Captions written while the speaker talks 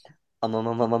Just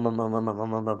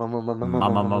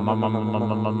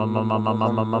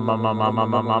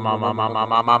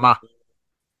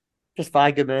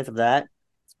 5 good minutes of that.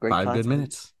 It's great 5 good content.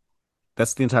 minutes.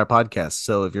 That's the entire podcast.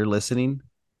 So if you're listening,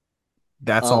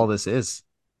 that's all Um, this is.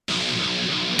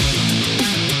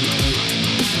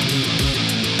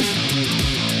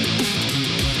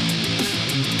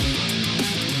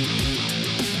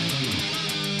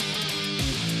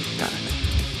 Got it.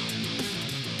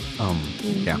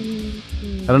 Yeah.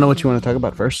 I don't know what you want to talk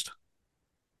about first.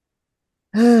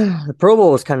 the Pro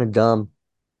Bowl was kind of dumb.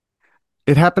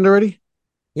 It happened already.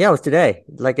 Yeah, it was today.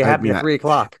 Like it I happened mean, at 3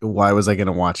 o'clock. why was I going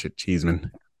to watch it,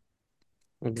 Cheeseman?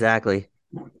 Exactly.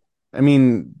 I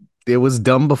mean, it was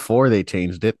dumb before they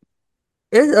changed it.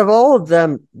 Of all of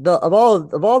them, the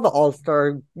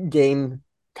All-Star game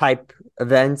type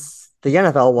events, the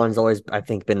NFL one's always, I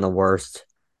think, been the worst.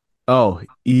 Oh,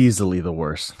 easily the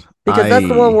worst. Because that's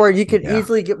the one where you could Yeah.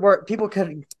 easily get where people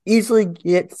could easily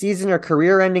get season or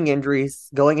career ending injuries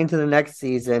going into the next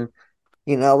season.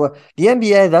 The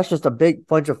NBA, that's just a big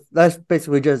bunch of that's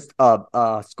basically just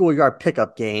a schoolyard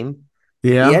pickup game. The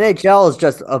Yeah. NHL is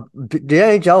just the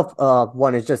NHL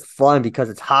one is just fun because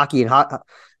it's hockey and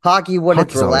hockey when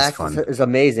it's Hockey's always relaxed fun. is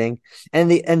amazing.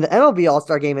 And the MLB All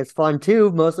Star Game is fun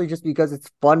too, mostly just because it's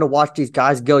fun to watch these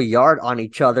guys go yard on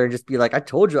each other and just be like, "I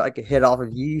told you I could hit off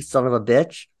of you, you son of a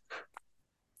bitch."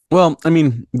 Well, I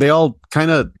mean, they all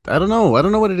kind of I don't know. I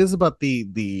don't know what it is about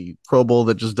the Pro Bowl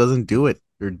that just doesn't do it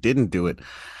or didn't do it.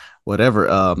 Whatever.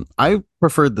 I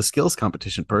preferred the skills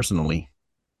competition personally.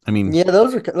 I mean, Yeah,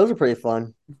 those are pretty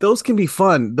fun. those can be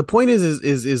fun. The point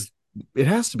is it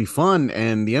has to be fun,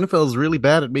 and the NFL is really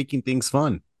bad at making things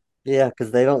fun. Yeah,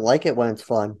 because they don't like it when it's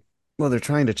fun. Well, they're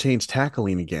trying to change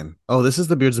tackling again. Oh, this is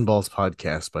the Beards and Balls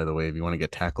podcast, by the way. If you want to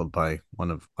get tackled by one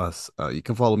of us, you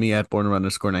can follow me at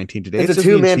born_19 today. It's It's a just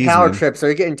me and two-man power Cheeseman. trip, so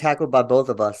you're getting tackled by both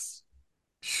of us.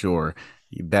 Sure,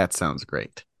 that sounds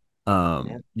great. Yeah.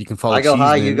 You can follow I go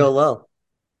high, you Cheeseman go low.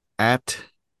 at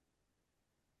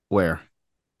where?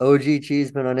 OG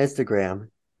Cheeseman on Instagram.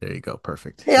 There you go.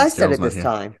 Perfect. Hey, I Since said Daryl's it not this here,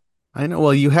 time. I know.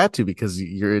 Well, you had to because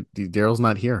you're Daryl's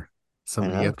not here. I Some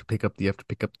you have know. to pick up. You have to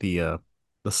pick up the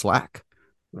slack.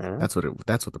 I know. That's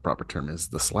what the proper term is.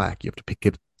 The slack. You have to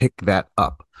pick that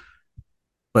up.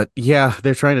 But yeah,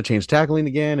 they're trying to change tackling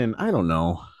again, and I don't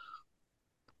know.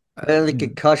 Apparently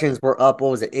concussions were up,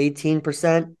 what was it,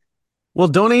 18%? Well,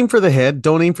 don't aim for the head.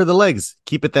 Don't aim for the legs.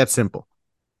 Keep it that simple.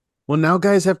 Well, now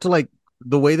guys have to like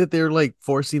the way that they're like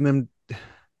forcing them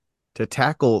to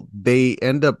tackle. They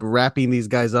end up wrapping these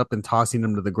guys up and tossing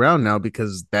them to the ground now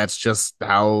because that's just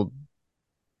how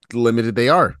limited they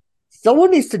are.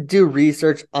 Someone needs to do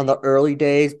research on the early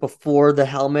days before the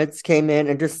helmets came in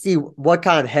and just see what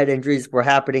kind of head injuries were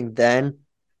happening then.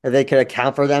 If they could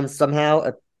account for them somehow.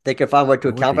 If they could find a way to That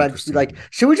would account be for that. Just be like, interesting.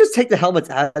 should we just take the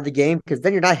helmets out of the game? Because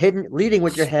then you're not hitting, leading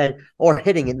with your head or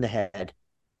hitting in the head.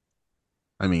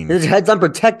 I mean, Your head's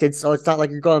unprotected, so it's not like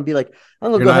you're going to be like,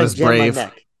 I'm going to you're go not ahead and as jam my brave.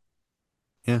 neck.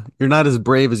 Yeah, you're not as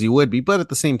brave as you would be, but at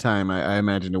the same time, I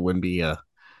imagine it wouldn't be. I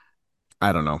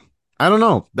don't know. I don't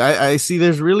know. I see.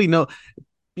 There's really no.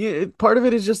 Yeah, part of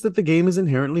it is just that the game is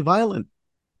inherently violent.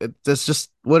 That's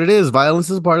just what it is. Violence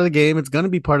is part of the game. It's going to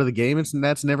be part of the game. And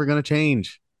that's never going to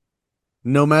change.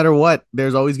 No matter what,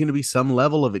 there's always going to be some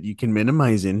level of it. You can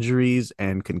minimize injuries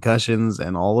and concussions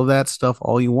and all of that stuff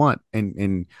all you want,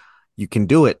 and you can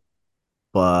do it,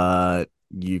 but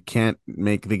you can't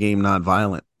make the game not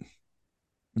violent.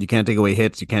 You can't take away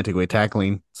hits. You can't take away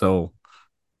tackling. So,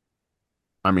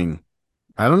 I mean,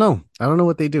 I don't know. I don't know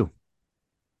what they do.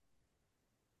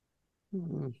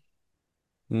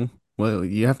 Hmm. Well,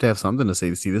 you have to have something to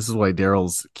say. See, this is why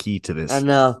Daryl's key to this.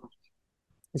 And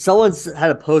someone's had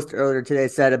a post earlier today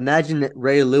said, imagine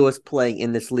Ray Lewis playing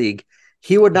in this league.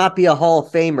 He would not be a Hall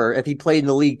of Famer if he played in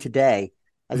the league today,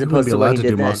 as He wouldn't opposed be to what allowed he to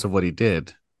do did most then. of what he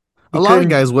did. A He lot of couldn't.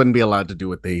 guys wouldn't be allowed to do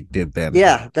what they did then.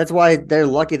 Yeah, that's why they're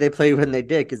lucky they played when they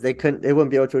did because they couldn't. They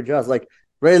wouldn't be able to adjust. Like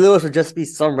Ray Lewis would just be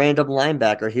some random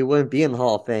linebacker. He wouldn't be in the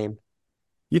Hall of Fame.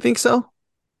 You think so?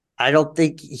 I don't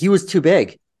think he was too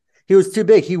big. He was too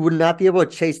big. He would not be able to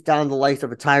chase down the likes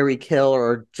of a Tyreek Hill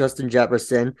or Justin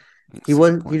Jefferson. He That's a good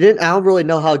wouldn't. He point. didn't. I don't really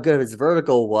know how good his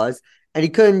vertical was, and he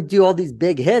couldn't do all these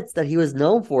big hits that he was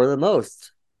known for the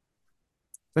most.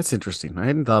 That's interesting. I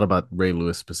hadn't thought about Ray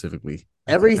Lewis specifically.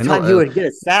 Every I know. time he would get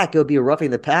a sack, it would be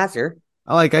roughing the passer.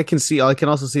 I can see. I can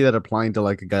also see that applying to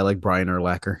like a guy like Brian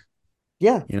Urlacher.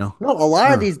 Yeah. You know. No, a lot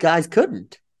of Huh. these guys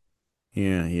couldn't.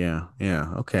 Yeah. Yeah.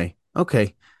 Yeah. Okay.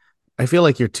 Okay. I feel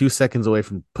like you're 2 seconds away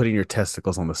from putting your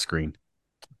testicles on the screen.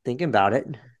 Thinking about it.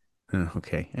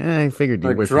 Okay. I figured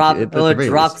you Or were thinking drop it at the or very least.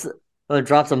 drops or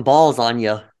drop some balls on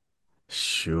you.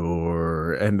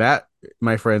 Sure. And that,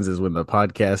 my friends, is when the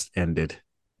podcast ended.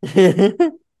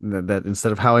 That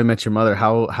instead of How I Met Your Mother,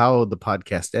 how the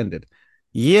podcast ended. So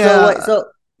wait, Yeah,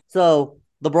 so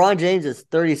LeBron James is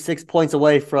 36 points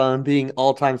away from being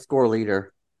all-time score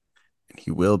leader. he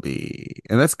will be.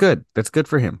 And that's good. That's good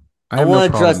for him. I I have no want to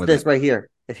problem address with it. this right here.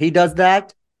 If he does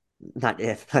that, not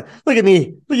if. Look at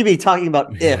me talking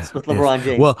about Yeah. ifs with If LeBron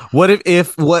James. well, what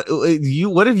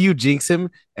if you jinx him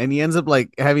and he ends up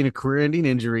like having a career-ending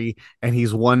injury and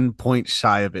he's 1 point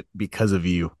shy of it because of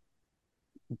you?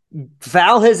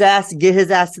 Foul his ass, get his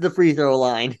ass to the free throw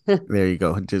line. There you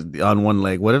go. Just on one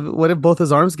leg. What if both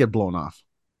his arms get blown off?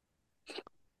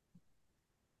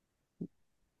 He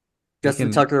Justin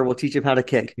can Tucker will teach him how to he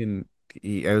kick. can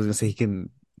I was gonna say he can,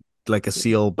 like a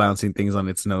seal bouncing things on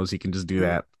its nose, he can just do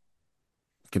that.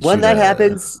 He can When shoot that a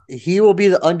happens, he will be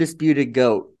the undisputed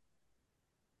GOAT.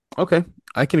 Okay.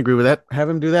 I can agree with that. Have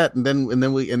him do that, and then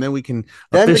we can Then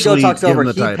the GOAT officially talks give over. him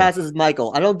the He title. passes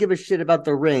Michael. I don't give a shit about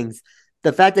the rings.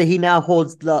 The fact that he now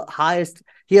holds the highest,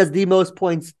 he has the most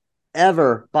points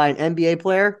ever by an NBA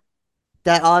player,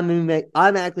 that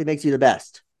automatically makes you the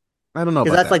best. I don't know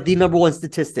Because about that's that. like the number one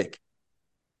statistic.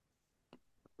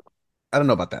 I don't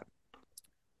know about that.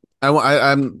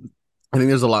 I think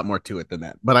there's a lot more to it than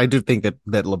that, but I do think that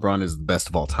LeBron is the best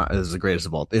of all time, is the greatest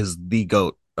of all, is the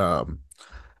goat.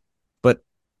 But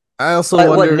I also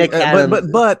What wonder, Nick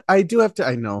Adams, but I do have to.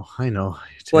 I know.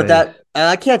 what that,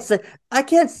 I can't say, I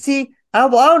can't see. I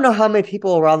don't know how many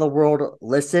people around the world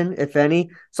listen, if any.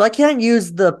 So I can't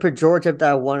use the pejorative that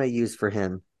I want to use for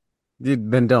him.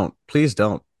 Then don't, please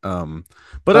don't. But you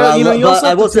But also I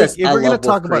have to will say take this: if I we're gonna love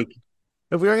Wolf talk about Creek.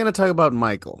 if we are gonna talk about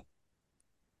Michael,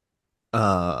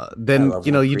 I then love Wolf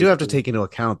you do Creek. have to take into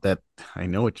account that I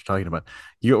know what you're talking about.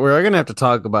 We're gonna have to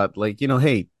talk about, like,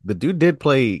 hey, the dude did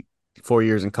play 4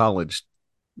 years in college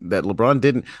that LeBron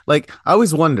didn't. Like, I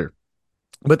always wonder,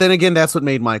 but then again, that's what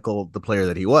made Michael the player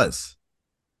that he was,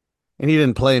 and he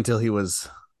didn't play until he was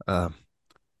uh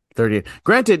 38.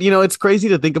 Granted, it's crazy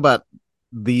to think about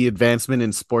the advancement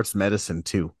in sports medicine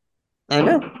too, I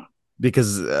know.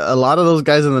 because a lot of those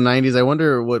guys in the 90s, I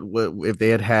wonder what if they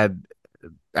had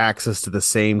access to the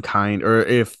same kind, or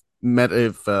if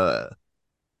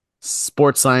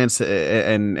sports science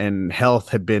and health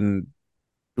had been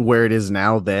where it is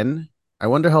now. Then I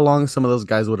wonder how long some of those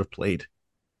guys would have played.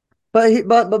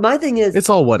 But my thing is, It's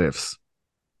all what ifs.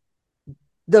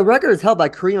 the record is held by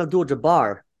Kareem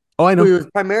Abdul-Jabbar, Oh, I know. who was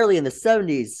primarily in the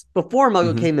 70s before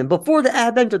Michael Hmm. came in, before the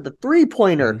advent of the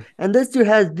three-pointer. Hmm. And this dude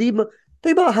has the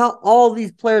think about how all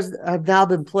these players have now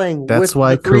been playing That's with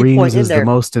why the three-point Kareem's in is the there.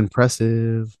 most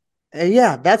impressive. And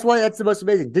yeah, that's why that's the most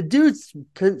amazing. The dude's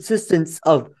consistence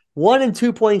of 1 and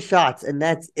 2 point shots, and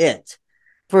that's it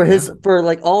for Yeah. for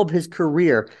like all of his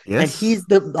career. And Yes. he's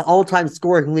the all-time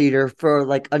scoring leader for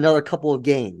like another couple of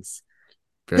games.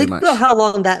 Very Think about much. how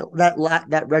long that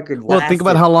record Well, think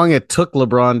about lasted. how long it took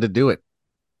LeBron to do it.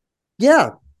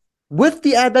 Yeah, with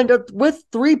the advent of with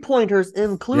three-pointers Yeah,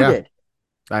 included.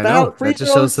 I know. Foul free That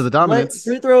just shows to throws, the dominance.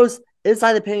 free throws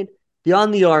inside the paint,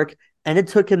 beyond the arc, and it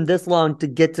took him this long to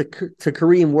get to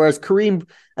Kareem. Whereas Kareem,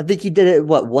 I think he did it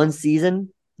what, 1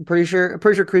 season. I'm pretty sure. I'm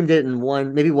pretty sure Kareem did it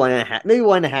in maybe 1.5, maybe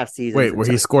 1.5 seasons. Wait, where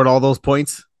he scored all those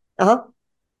points, Uh huh.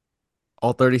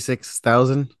 all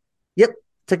 36,000. Yep.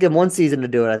 Took him 1 season to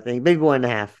do it. I think maybe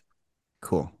 1.5.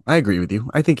 Cool. I agree with you.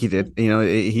 I think he did.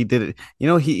 He did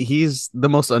it. He's the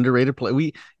most underrated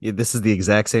player. This is the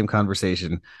exact same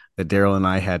conversation that Daryl and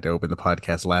I had to open the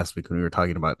podcast last week when we were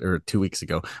talking about, or 2 weeks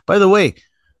ago. By the way,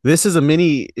 this is a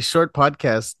mini short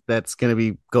podcast that's going to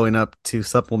be going up to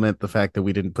supplement the fact that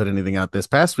we didn't put anything out this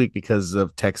past week because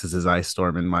of Texas's ice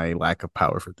storm and my lack of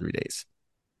power for 3 days.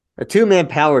 A two-man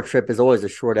power trip is always a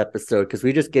short episode because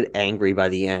we just get angry by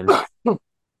the end.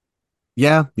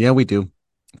 Yeah, we do.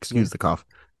 Excuse the cough.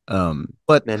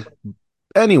 But Man,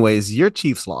 anyways, your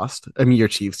Chiefs lost. I mean, your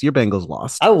Bengals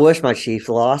lost. I wish my Chiefs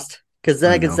lost because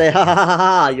then I I could know. say, ha ha ha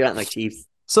ha, you're not my Chiefs.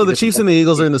 So You're the just Chiefs and the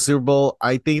Eagles are in the Super Bowl.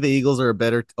 I think the Eagles are a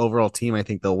better overall team. I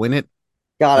think they'll win it.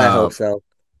 God, I Uh, hope so.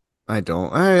 I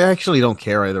actually don't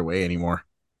care either way anymore.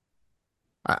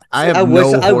 I have I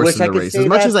no horse wish in I the could race. As say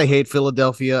much as that. I hate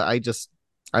Philadelphia, I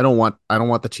don't want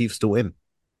the Chiefs to win.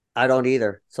 I don't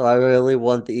either. So I really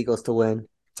want the Eagles to win.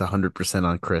 It's 100%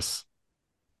 on Chris.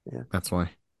 Yeah. That's why.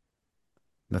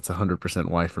 That's 100%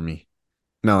 why for me.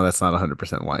 No, that's not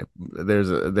 100% why.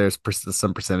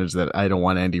 Some percentage that I don't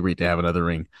want Andy Reid to have another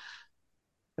ring.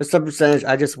 There's some percentage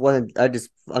I'm just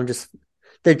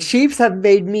the Chiefs have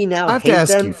made me now I have to hate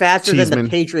ask them you, faster than the Cheeseman.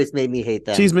 Patriots made me hate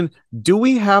them. Cheeseman, do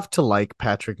we have to like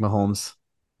Patrick Mahomes?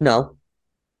 No.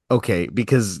 Okay,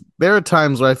 because there are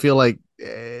times where I feel like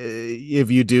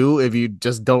if you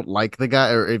just don't like the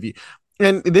guy, or if you,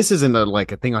 and this isn't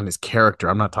like a thing on his character.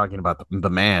 I'm not talking about the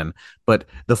man, but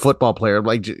the football player.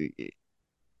 Like,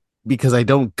 because I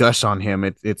don't gush on him,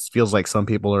 it feels like some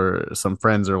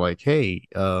friends are like, hey,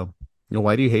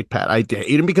 why do you hate Pat? I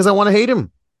hate him because I want to hate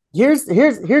him. Here's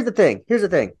the thing. Here's the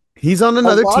thing. He's on A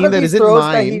another lot team of that these isn't throws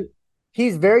that mine.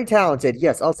 he's very talented.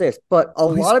 Yes, I'll say this, but a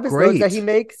Oh, he's lot of his throws that he great.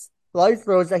 makes, a lot of these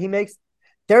throws that he makes,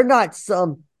 they're not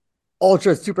some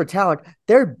ultra super talent.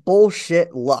 They're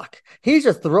bullshit luck. He's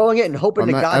just throwing it and hoping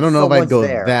to I God don't know if I'd someone's go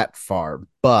there. that far,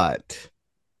 but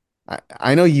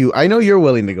I know you. I know you're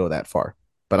willing to go that far,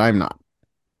 but I'm not.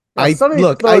 Now, some of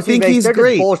these I throws he think makes, he's they're just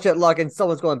great, bullshit luck, and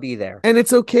someone's going to be there. and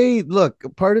it's okay. Look,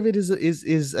 part of it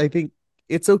is I think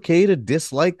it's okay to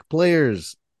dislike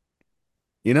players.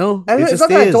 And It it's just not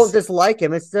that I don't is. dislike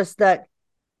him. It's just that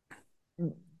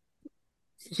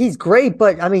he's great,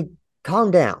 but I mean,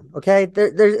 calm down, okay?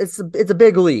 It's a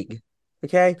big league,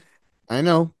 okay? I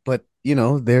know, but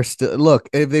they're still look.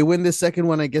 If they win this second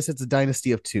one, I guess it's a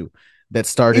dynasty of two that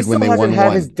He started when still they hasn't won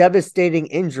had his one. devastating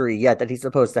injury yet that he's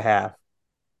supposed to have.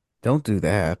 Don't do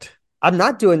that. I'm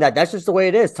not doing that. That's just the way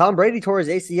it is. Tom Brady tore his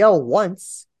ACL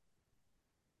once.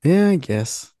 Yeah, I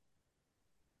guess.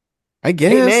 I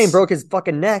Peyton Manning guess. broke his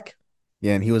fucking neck.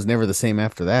 Yeah, and he was never the same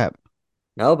after that.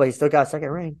 No, but he still got a second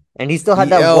ring, and he still had He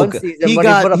that oh, one season when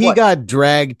he put up he what? got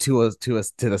dragged to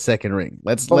the second ring.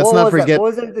 But Let's what not was that? forget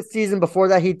What was it the season before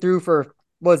that he threw for?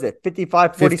 What was it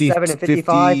 55, 50 47, and 50.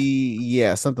 55?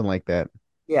 Yeah, something like that.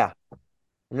 Yeah,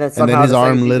 and then And then somehow his the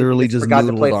second arm season he literally just just forgot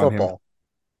to play noodled on him. football.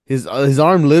 His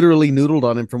arm literally noodled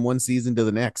on him from one season to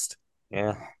the next.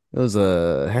 Yeah, It was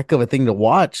a heck of a thing to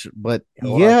watch, but it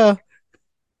was. yeah,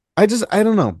 I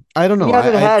don't know. I don't He know.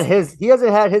 hasn't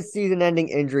had his season-ending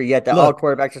injury yet that all Look,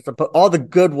 quarterbacks are supposed, all the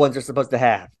good ones are supposed to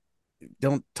have.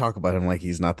 don't talk about him like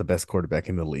he's not the best quarterback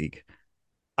in the league.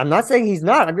 I'm not saying he's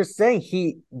not. I'm just saying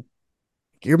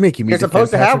You're making me you're defend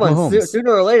supposed to have Patrick one Mahomes.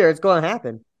 sooner or later. It's going to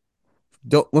happen.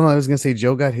 Don't, well, I was gonna say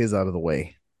Joe got his out of the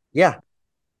way. Yeah.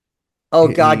 Oh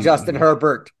God, Justin He,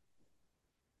 Herbert.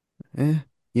 eh.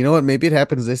 You know what? Maybe it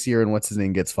happens this year, and what's his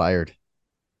name gets fired.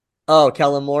 Oh,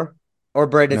 Kellen Moore or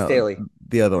Brandon No, Staley.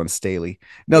 the other one's Staley.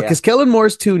 No, Yeah. because Kellen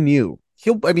Moore's too new.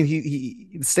 I mean,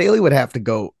 he Staley would have to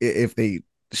go if they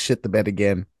shit the bed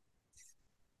again.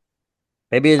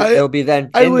 Maybe I it'll be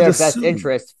then I in would their best assume.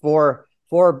 interest for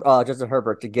Justin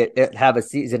Herbert to have a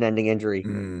season-ending injury.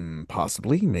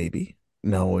 Possibly, maybe.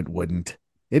 No, it wouldn't.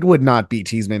 It would not be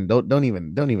Cheeseman. Don't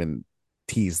even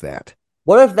tease that.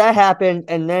 What if that happened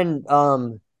and then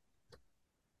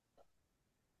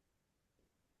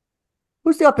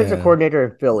who's the offensive Uh, coordinator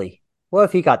in Philly? What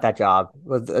if he got that job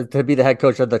to be the head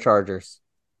coach of the Chargers?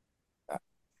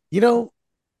 you know,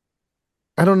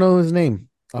 I don't know his name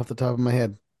off the top of my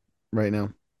head right now,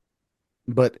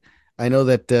 but I know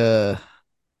that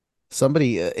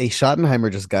somebody, a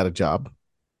Schottenheimer, just got a job.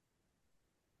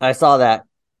 I saw that.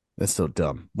 That's so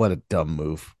dumb. What a dumb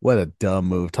move. What a dumb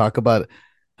move. Talk about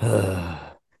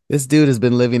this dude has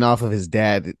been living off of his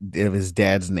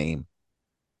dad's name.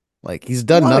 Like he's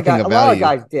done nothing of A lot of value.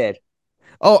 guys did.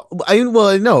 Oh,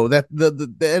 I know that the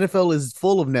NFL is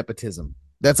full of nepotism.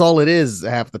 That's all it is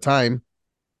half the time.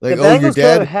 The Like, oh, Bengals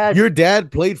could have had your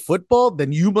dad played football,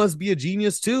 then you must be a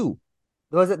genius too.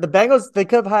 was it the Bengals? They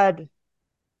could have had.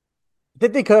 I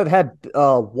think they could have had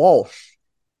Walsh,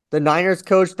 the Niners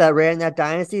coach that ran that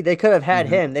dynasty. They could have had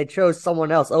Mm-hmm. him. They chose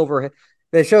someone else over him.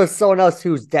 They chose someone else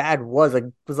whose dad was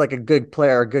like a good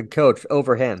player, a good coach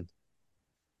over him.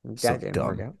 So That didn't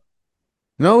work dumb. out.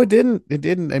 No, it didn't. It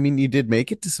didn't. I mean, you did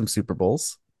make it to some Super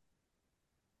Bowls,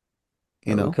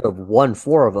 you We know, could have won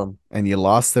four of them. and you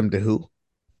lost them to who?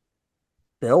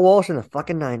 Bill Walsh and the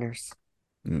fucking Niners.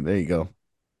 There you go.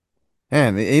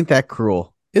 Man, ain't that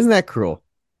cruel? Isn't that cruel?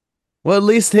 Well, at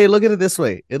least, hey, look at it this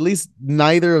way. At least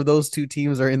neither of those two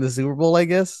teams are in the Super Bowl, I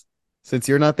guess. Since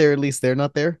you're not there, at least they're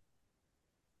not there.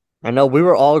 I know we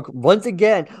were all once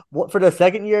again for the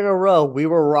second year in a row. We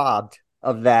were robbed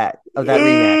of that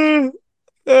rematch.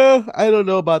 I don't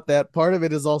know about that. Part of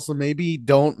it is also maybe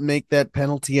don't make that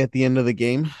penalty at the end of the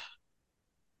game.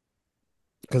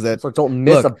 Because that So don't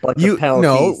miss a look, bunch of you know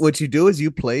penalties. what you do is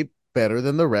you play better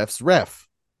than the ref's ref.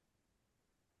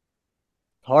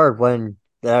 Hard when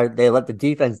they let the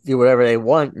defense do whatever they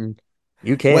want and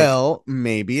you can't. Well,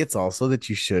 maybe it's also that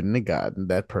you shouldn't have gotten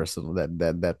that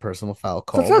personal foul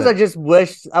call. Sometimes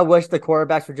I wish the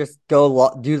quarterbacks would just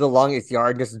do the longest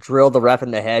yard, just drill the ref in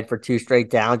the head for two straight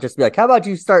downs. Just be like, how about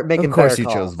you start Of making better course, you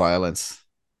chose calls? violence.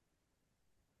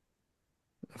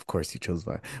 Of course, you chose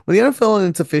violence. Well, the NFL and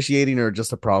its officiating are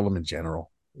just a problem in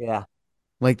general. Yeah,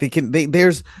 Like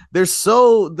there's the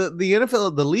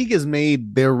NFL, the league has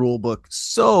made their rule book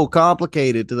so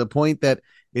complicated to the point that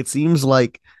it seems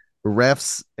like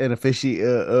refs and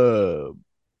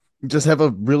just have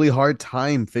a really hard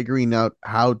time figuring out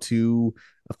how to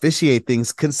officiate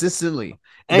things consistently.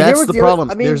 And here That's was the the other.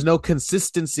 problem. I There's mean, no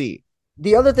consistency.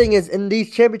 the other thing is in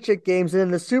these championship games and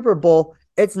in the Super Bowl,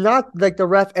 it's not like the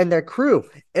ref and their crew.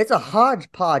 It's a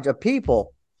hodgepodge of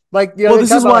people. Like Well, they this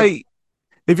talk is about like why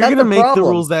if you're that's going to the make the problem.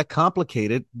 rules that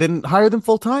complicated, then hire them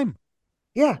full time.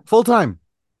 Yeah, Full time.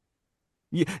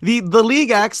 The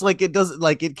league acts like it doesn't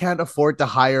like it can't afford to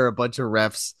hire a bunch of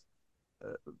refs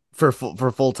for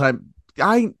full time.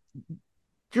 I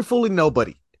You're fooling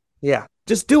nobody. yeah.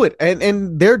 Just do it.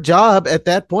 And their job at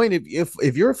that point,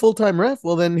 if you're a full time ref,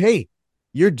 well then hey,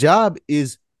 your job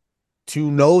is to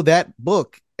know that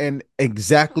book and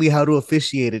exactly how to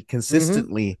officiate it Mm-hmm.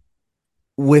 consistently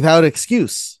without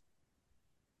excuse.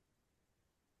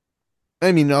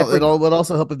 I mean, And it for all would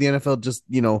also help if the NFL just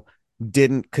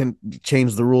didn't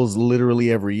change the rules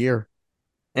literally every year.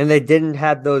 and they didn't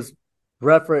have those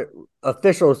refer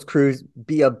officials crews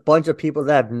be a bunch of people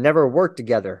that have never worked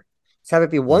together. Just have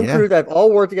it be one Yeah, crew that have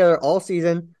all worked together all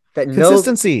season that know.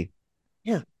 consistency.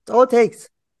 Yeah, that's all it takes.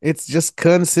 It's just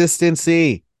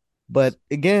consistency. But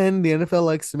again, the NFL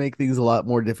likes to make things a lot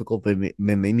more difficult than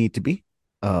they need to be.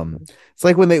 It's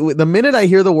like when the minute I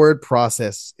hear the word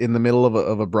process in the middle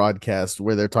of a broadcast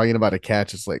where they're talking about a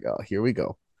catch, it's like, oh, here we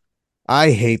go.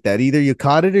 I hate that. Either you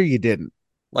caught it or you didn't.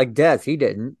 Like Des, he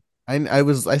didn't.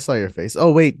 I saw your face.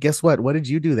 Oh wait, guess what? What did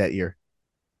you do that year?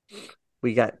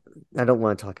 We got. I don't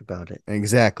want to talk about it.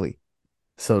 Exactly.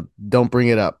 So don't bring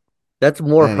it up. That's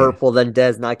more Anyway, hurtful than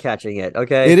Des not catching it. it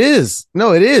Okay. is.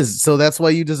 No, it is. So that's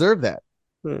why you deserve that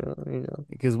Yeah, you know.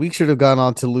 because we should have gone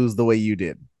on to lose the way you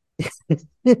did.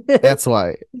 That's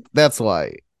why. That's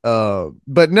why.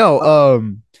 But no.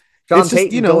 It's Sean just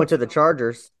Payton going to the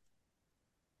Chargers.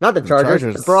 Not the the Chargers, the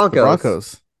Chargers, the Broncos.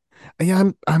 Broncos.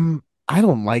 Yeah, I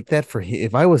don't like that for him.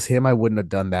 If I was him, I wouldn't have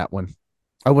done that one.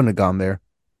 I wouldn't have gone there.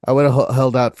 I would have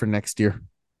held out for next year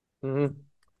Mm-hmm.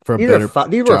 for a better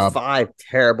These were job. five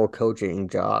terrible coaching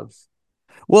jobs.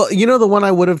 Well, the one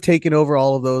I would have taken over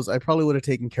all of those, I probably would have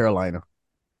taken Carolina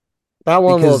That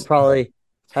one will because, probably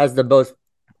has the most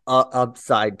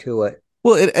upside to it.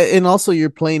 well, and also you're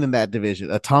playing in that division,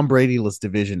 a Tom Brady-less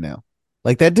division now.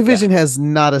 Like that Yeah. division has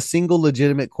not a single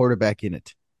legitimate quarterback in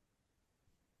it.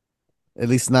 At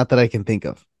least not that I can think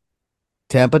of.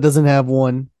 Tampa doesn't have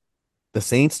one. The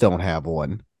Saints don't have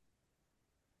one.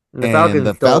 And the And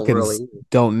the Falcons don't Falcons really.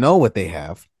 don't know what they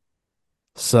have.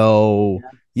 So,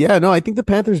 Yeah. yeah, no, I think the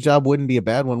Panthers job wouldn't be a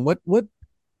bad one. What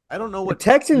I don't know The what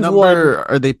Texans won. number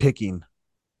are they picking?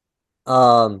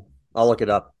 I'll look it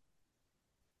up.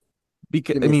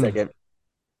 Because Give I me a mean, second.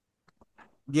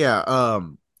 yeah,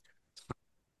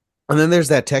 and then there's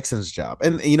that Texans job.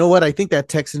 And you know what? I think that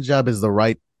Texans job is the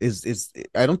right is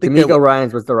I don't think that D'Amico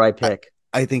Ryan's was the right I, pick.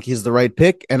 I think he's the right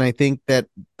pick, and I think that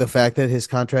the fact that his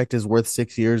contract is worth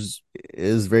 6 years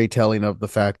is very telling of the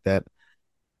fact that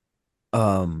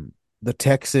the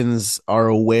Texans are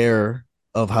aware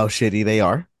of how shitty they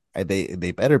are.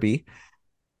 They better be,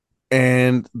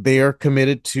 and they are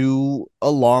committed to a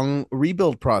long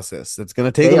rebuild process that's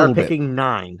going to take a They are little bit. picking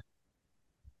 9.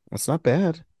 That's not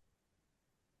bad.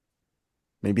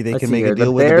 Maybe they Let's can see make a here. The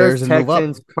deal with the Bears, Bears and move up.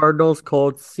 Texans, Cardinals,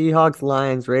 Colts, Seahawks,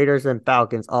 Lions, Raiders, and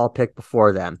Falcons all picked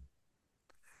before them.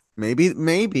 Maybe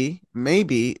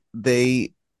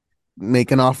they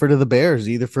make an offer to the Bears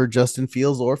either for Justin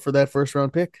Fields or for that first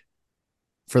round pick,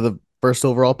 for the first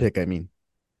overall pick. I mean,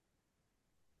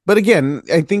 but again,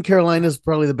 I think Carolina is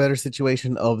probably the better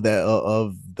situation of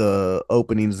the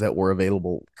openings that were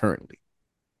available currently.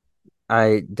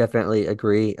 I definitely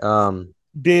agree.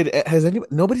 Did has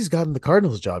anybody? Nobody's gotten the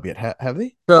Cardinals job yet, have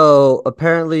they? So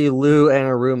apparently Lou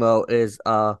Anarumo is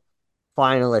a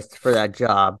finalist for that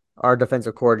job, our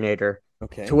defensive coordinator. To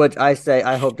Okay. which I say,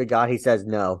 I hope to God he says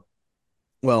no.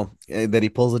 Well, that he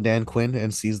pulls a Dan Quinn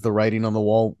and sees the writing on the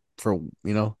wall for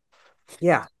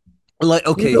Yeah, like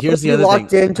he's okay. supposed Here's to the be other thing.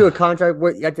 locked into a contract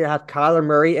where you have to have Kyler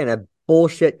Murray and a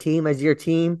bullshit team as your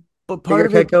team, But as your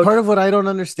head part coach. of what I don't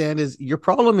understand is your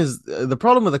problem is the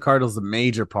problem with the Cardinals. The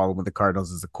major problem with the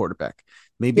Cardinals is the quarterback.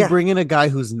 Maybe Yeah, bring in a guy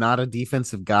who's not a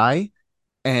defensive guy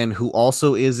and who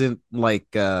also isn't like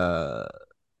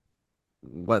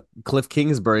what Cliff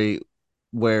Kingsbury,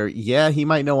 where yeah he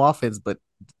might know offense, but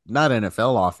not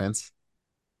NFL offense.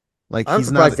 Like I'm he's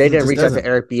surprised not. they He didn't just reach out to doesn't.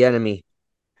 Eric Bieniemy.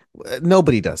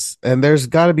 Nobody does, and there's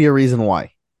got to be a reason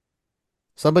why.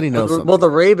 Somebody knows Well, something. the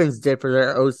Ravens did for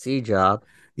their OC job.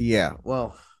 Yeah.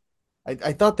 Well,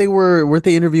 I thought they weren't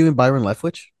they interviewing Byron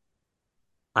Leftwich?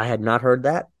 I had not heard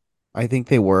that. I think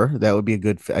they were. That would be a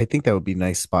good. I think that would be a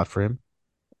nice spot for him.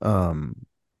 Um,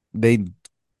 they,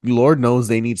 Lord knows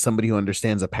they need somebody who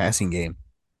understands a passing game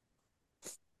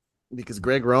because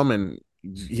Greg Roman,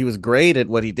 he was great at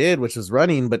what he did, which was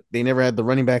running, but they never had the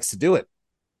running backs to do it.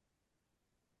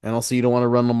 And also, you don't want to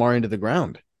run Lamar into the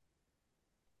ground.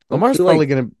 Don't Lamar's feel probably like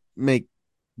going to make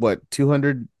what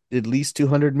 200, at least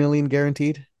 200 million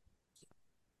guaranteed.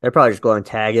 they're probably just going to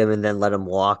tag him and then let him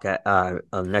walk at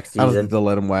next I don't think season. they'll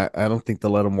let him. I don't think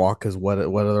they'll let him walk. Because what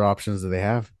other options do they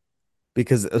have?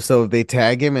 Because so if they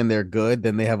tag him and they're good,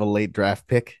 then they have a late draft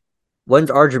pick. When's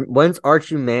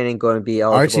Archie Manning going to be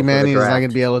Archie eligible for the Manning is not going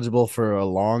to draft? be eligible for a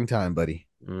long time, buddy.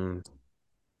 Mm.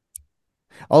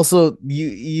 Also,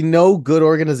 you know, good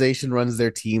organization runs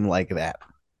their team like that.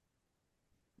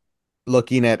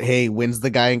 Looking at, hey, when's the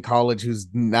guy in college who's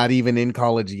not even in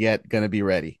college yet going to be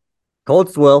ready?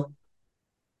 Colts will.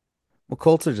 Well,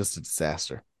 Colts are just a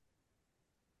disaster.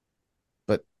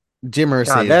 But Jim Irsay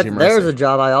God, is that Jim there's a Irsay.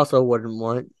 job I also wouldn't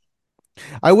want.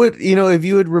 I would, if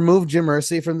you would remove Jim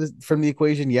Irsay from the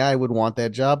equation, yeah, I would want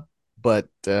that job. But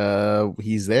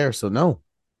he's there, so no,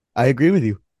 I agree with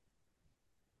you.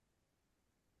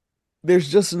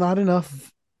 There's just not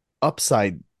enough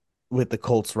upside with the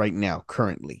Colts right now,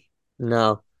 currently.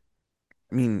 No,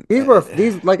 I mean,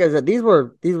 these like I said, these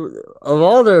were of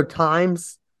all their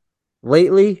times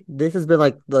lately. This has been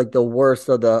like the worst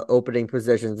of the opening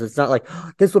positions. It's not like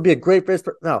this will be a great fit.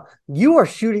 No, you are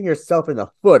shooting yourself in the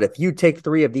foot if you take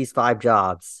three of these five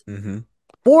jobs. mm-hmm,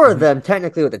 Four of mm-hmm. them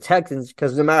technically with the Texans,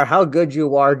 because no matter how good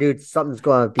you are, dude, something's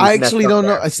going to be I messed actually up don't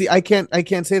know. there. I see. I can't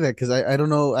say that because I don't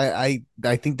know. I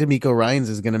think D'Amico Ryan's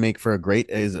is going to make for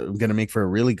a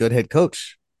really good head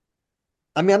coach.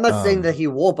 I mean, I'm not saying that Um, he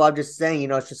will, but I'm just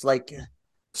saying, it's just like,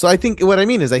 so I think what I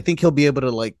mean is I think he'll be able to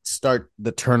like start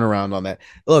the turnaround on that.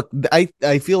 Look,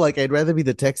 I feel like I'd rather be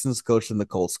the Texans coach than the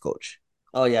Colts coach.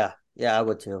 oh yeah, yeah, I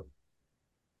would too.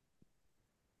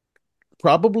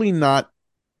 Probably not.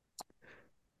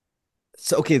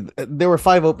 So okay, there were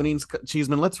five openings.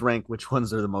 Cheeseman, let's rank which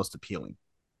ones are the most appealing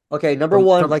Okay, number from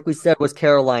one, from like we said, was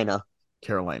Carolina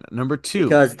Carolina. Number two,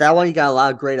 because that one you got a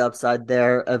lot of great upside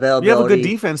there, you have a good availability,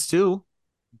 defense too.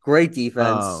 great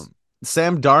defense. Um,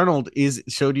 Sam Darnold is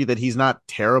showed you that he's not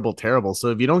terrible. So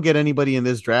if you don't get anybody in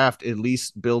this draft, at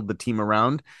least build the team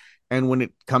around. And when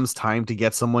it comes time to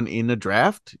get someone in a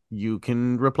draft, you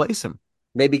can replace him.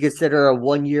 Maybe consider a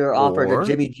 1 year offer to Or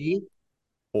Jimmy G.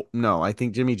 no, I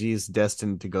think Jimmy G is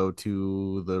destined to go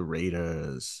to the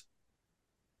Raiders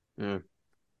Mm.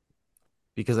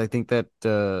 because I think that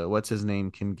what's his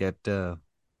name can get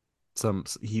some.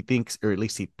 He thinks, or at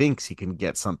least he thinks, he can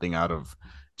get something out of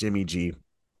Jimmy G,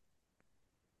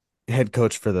 head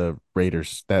coach for the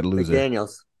Raiders. That loser,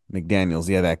 McDaniels, McDaniels.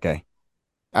 Yeah, that guy.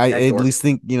 I that at dork. least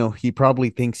think, he probably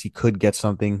thinks he could get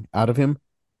something out of him.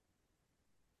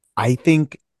 I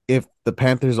think if the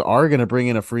Panthers are going to bring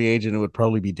in a free agent, it would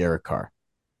probably be Derek Carr.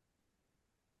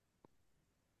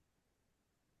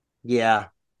 Yeah,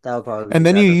 that would probably be And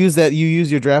then you better.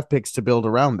 use your draft picks to build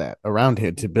around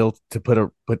him,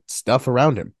 to put stuff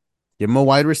around him. Give him a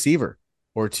wide receiver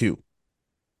or two,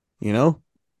 you know?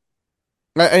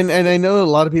 And I know a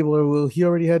lot of people are, well, he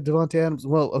already had Devontae Adams.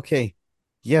 Well, okay.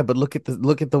 Yeah, but look at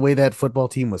the way that football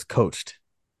team was coached.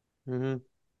 Hmm.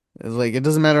 It's like it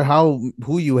doesn't matter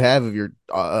who you have if you're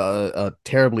a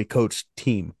terribly coached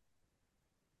team,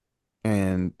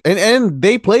 and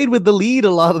they played with the lead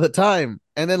a lot of the time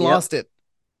and then Yep. lost it.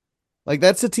 Like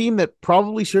that's a team that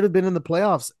probably should have been in the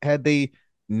playoffs had they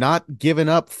not given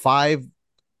up 5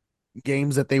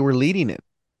 games that they were leading in.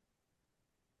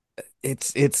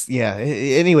 It's yeah.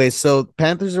 Anyways, so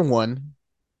Panthers are one.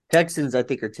 Texans, I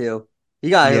think, are two. You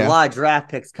got a Yeah. lot of draft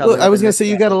picks Well, coming I up was in gonna this say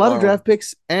you draft got a lot of alone. draft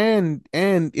picks and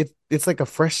it's like a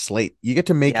fresh slate. You get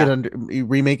to make it Yeah. under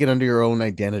remake it under your own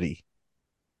identity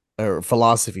or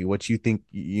philosophy, what you think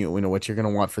what you're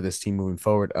gonna want for this team moving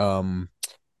forward.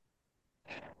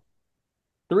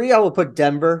 Three, I will put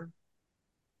Denver.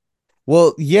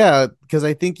 Well, yeah, because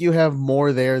I think you have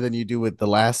more there than you do with the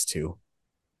last two.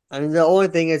 I mean, the only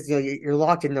thing is, you're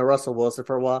locked into Russell Wilson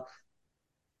for a while.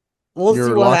 We'll see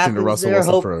You're what locked into happens Russell there.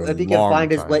 Wilson Hope for a if he can long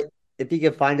find his time. way, if he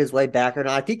can find his way back or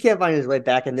not. If he can't find his way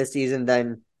back in this season,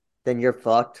 then you're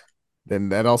fucked. Then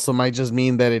that also might just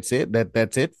mean that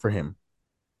that's it for him.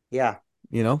 Yeah,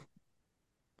 You know,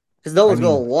 because no I one's mean,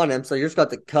 going to want him, so you're just got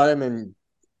to cut him and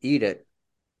eat it.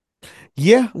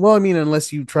 yeah. Well, I mean,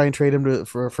 unless you try and trade him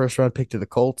for a first round pick to the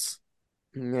Colts,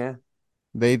 Yeah,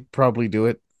 they'd probably do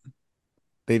it.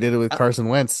 They did it with I, Carson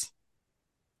Wentz.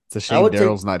 It's a I shame would take.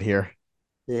 Daryl's not here.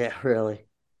 Yeah, really.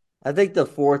 I think the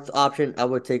fourth option, I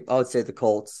would say the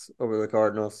Colts over the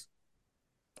Cardinals.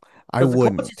 I Because the Colts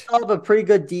wouldn't. still have a pretty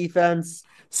good defense.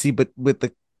 See, but with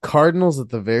the Cardinals at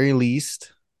the very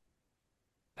least,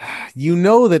 you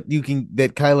know that you can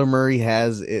that Kyler Murray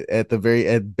has at the very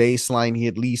at baseline, he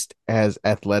at least has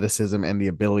athleticism and the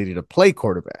ability to play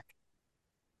quarterback.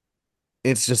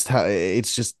 It's just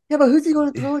Yeah, but who's he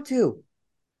going to throw it to?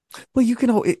 well, you can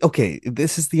okay,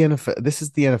 this is the NFL. This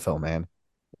is the NFL, man.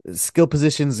 Skill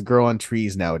positions grow on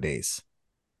trees nowadays.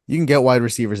 You can get wide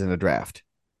receivers in the draft.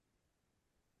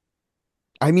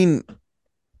 I mean,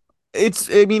 it's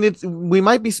we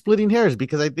might be splitting hairs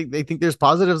because I think there's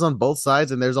positives on both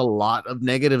sides and there's a lot of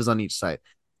negatives on each side.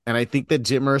 And I think that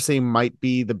Jim Irsay might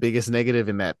be the biggest negative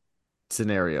in that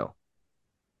scenario.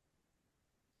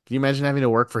 Can you imagine having to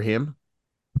work for him?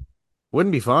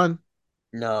 Wouldn't be fun.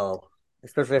 No,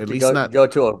 especially if At to least not. go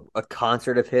to a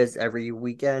concert of his every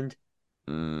weekend.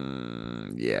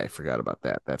 Yeah, I forgot about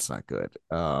that. That's not good.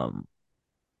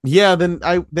 Yeah, then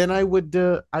I would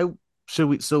I should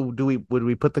we so do we would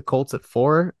we put the Colts at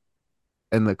 4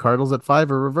 and the Cardinals at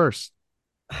 5 or reverse?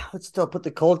 Let's still put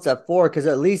the Colts at 4 because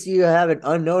at least you have an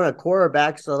unknown at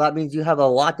quarterback, so that means you have a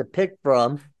lot to pick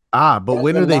from. Ah, but Rather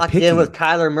when are than they lock in with picking?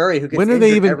 Kyler Murray, who gets When are they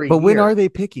injured even every but when are year. they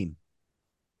picking?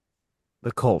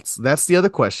 The Colts. That's the other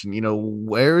question.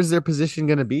 Where is their position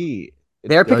going to be?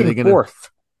 They're Are picking they going to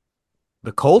fourth.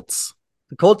 the Colts?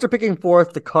 The Colts are picking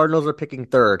fourth. The Cardinals are picking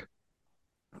third.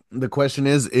 The question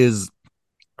is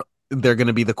they're going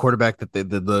to be the quarterback that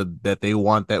that they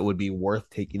want that would be worth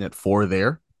taking at 4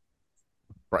 there?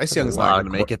 Bryce There's a Young's not lot going of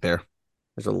to make it there.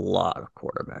 there's a lot of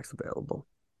quarterbacks available.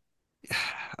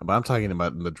 But I'm talking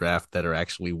about in the draft that are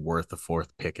actually worth the 4th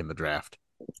pick in the draft.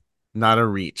 Not a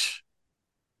reach.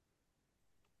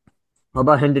 How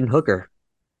about Hendon Hooker?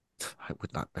 I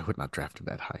would not draft him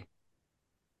that high.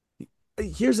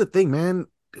 Here's the thing, man.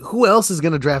 Who else is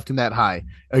going to draft him that high?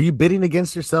 Are you bidding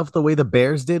against yourself the way the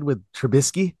Bears did with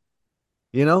Trubisky?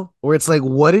 Where it's like,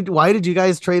 why did you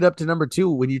guys trade up to number 2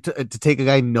 when to take a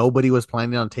guy nobody was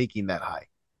planning on taking that high?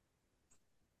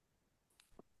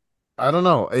 I don't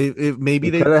know. Maybe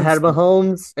You they could have could, had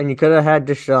Mahomes and you could have had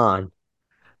Deshaun.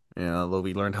 although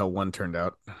we learned how one turned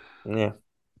out. Yeah.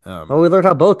 Um, Well, we learned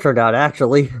how both turned out,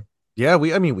 actually. yeah,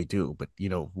 I mean, we do, but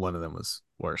one of them was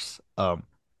worse. Do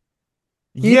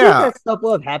you think Yeah, that stuff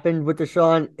would have happened with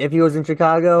Deshaun if he was in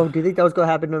Chicago? Do you think that was going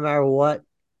to happen no matter what?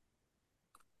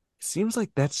 seems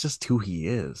like that's just who he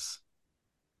is.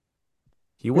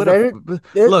 He would have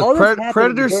Because look. all this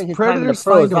happened during his time in the Predators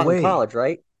pros, find a not in way. college,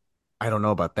 right? I don't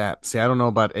know about that. See, I don't know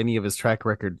about any of his track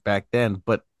record back then,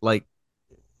 but like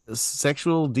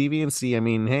sexual deviancy. I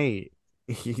mean, hey,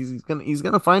 he's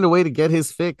gonna find a way to get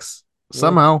his fix Yeah.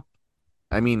 somehow.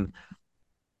 I mean,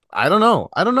 I don't know.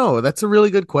 I don't know. That's a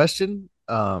really good question.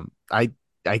 I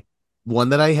one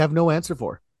that I have no answer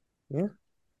for. Yeah.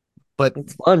 But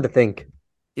It's fun to think.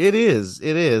 it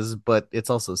is, but it's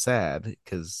also sad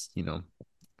because he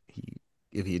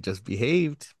if he had just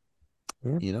behaved,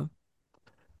 Yeah. you know,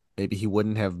 maybe he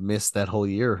wouldn't have missed that whole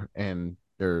year and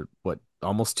or what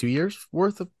almost 2 years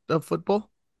worth of football.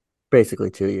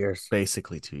 Basically 2 years.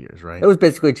 Basically 2 years, It right? was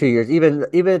basically 2 years. Even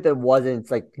if it wasn't,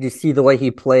 it's like, did you see the way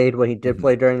he played when he did Mhm.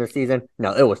 play during the season?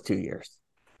 No, it was 2 years.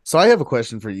 So I have a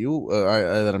question for you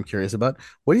that I'm curious about.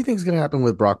 What do you think is going to happen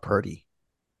with Brock Purdy?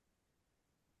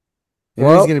 He's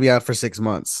going Well, to be out for 6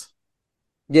 months.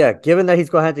 yeah, given that he's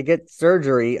going to have to get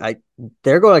surgery,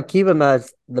 they're going to keep him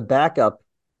as the backup.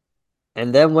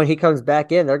 And then when he comes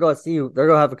back in, they're going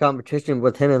to have a competition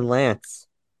with him and Lance.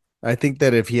 I think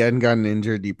that if he hadn't gotten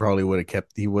injured, he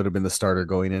would have been the starter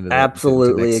going into to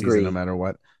Absolutely next season, no agree. matter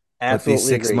what. But these Absolutely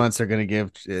six agree. months are going to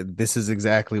give. This is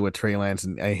exactly what Trey Lance,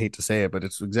 and I hate to say it, but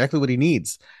it's exactly what he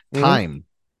needs: Mhm. time,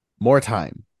 more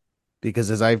time.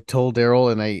 Because as I've told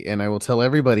Daryl, and I will tell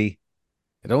everybody,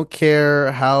 I don't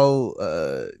care how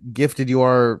gifted you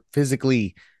are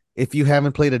physically. If you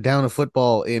haven't played a down of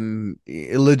football in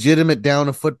a legitimate down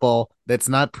of football that's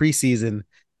not preseason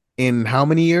in how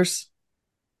many years?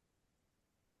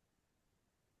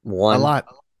 A One. lot.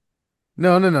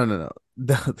 No, no, no, no,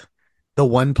 no. The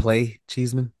one play,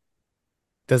 Cheeseman,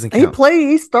 doesn't count.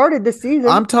 He started this season.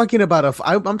 I'm talking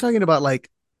about like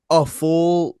a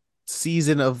full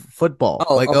season of football,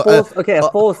 Oh, like a a,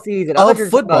 full season. I a thought you were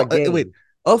talking about football. a Wait, game.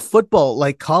 of football,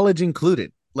 like college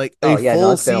included, like a Oh yeah, no,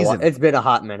 full it's been a while. season. It's been a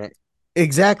hot minute.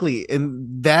 Exactly,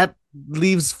 and that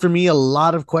leaves for me a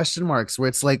lot of question marks. Where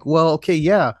it's like, well, okay,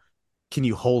 yeah, can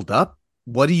you hold up?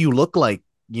 What do you look like?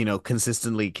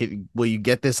 Consistently, will you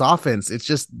get this offense? It's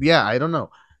just, yeah, I don't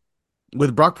know.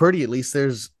 With Brock Purdy, at least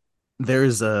there's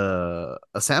a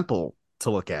sample to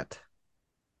look at.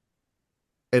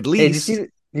 At Hey, least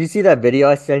did you see that video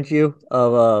I sent you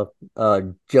of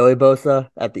Joey Bosa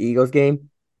at the Eagles game?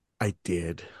 I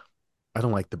did. I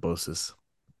don't like the Boses.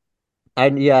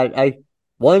 And yeah, I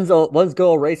one's girl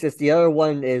racist, the other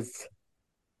one is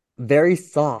very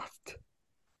soft.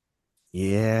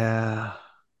 Yeah.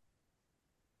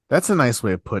 That's a nice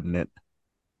way of putting it.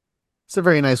 It's a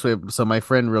very nice way. So my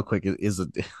friend, real quick, is a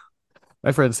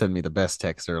my friend sent me the best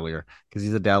text earlier because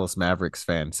he's a Dallas Mavericks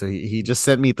fan. So he just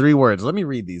sent me 3 words. Let me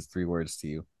read these 3 words to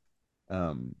you.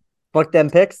 Um, Fuck them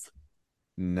picks.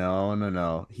 no, no,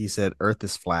 no. He said Earth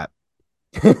is flat.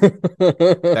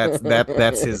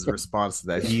 That's his response to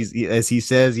that. As he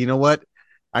says, you know what?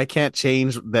 I can't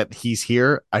change that he's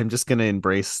here. I'm just gonna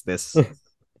embrace this.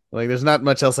 Like, there's not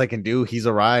much else I can do. He's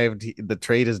arrived. The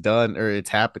trade is done, or it's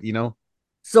happened.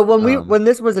 So Um, when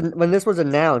this was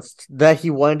announced that he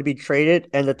wanted to be traded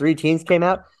and the three teams came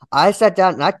out, I sat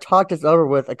down and I talked this over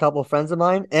with a couple of friends of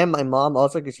mine and my mom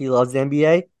also because she loves the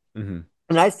NBA. mhm.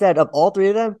 And I said of all three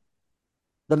of them,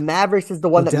 the Mavericks is the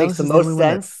Well, one that makes Dallas the is the only most one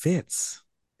that sense. fits.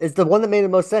 Is the one that made the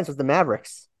most sense was the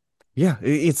Mavericks. Yeah,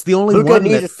 it's the only Luca one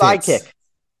needs a that fits. sidekick.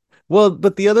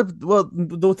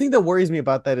 The thing that worries me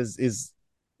about that is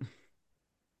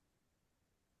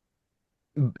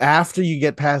after you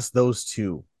get past those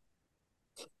two,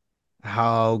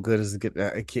 how good is it?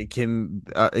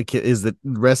 Is the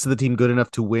rest of the team good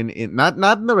enough to win in not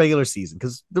in the regular season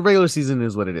because the regular season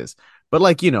is what it is, but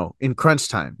like in crunch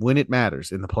time when it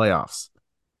matters in the playoffs.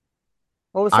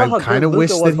 Well, we saw I how kind good of Luca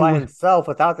wish that was he by would. himself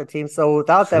without the team. So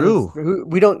without them, True.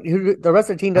 we don't. The rest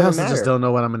of the team I doesn't also just matter. don't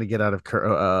know what I'm going to get out of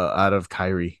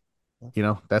Kyrie.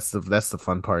 That's the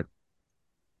fun part.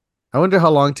 I wonder how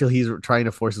long till he's trying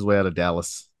to force his way out of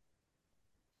Dallas.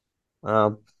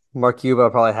 Um, Mark Cuba will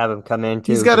probably have him come in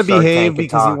He's too got for to Shark behave Tank and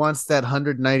because he talk. wants that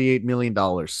 $198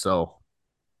 million. So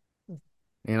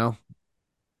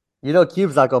you know,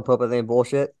 Cube's not gonna put up with any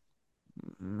bullshit.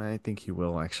 I think he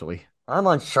will actually. I'm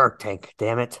on Shark Tank.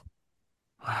 Damn it!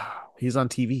 Wow, he's on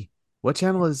TV. What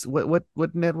channel is what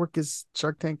network is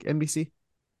Shark Tank? NBC?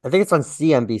 I think it's on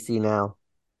CNBC now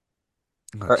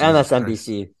Oh or Jesus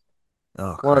Christ! MSNBC.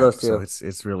 Oh One of those crap! So two,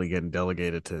 it's really getting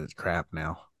delegated to crap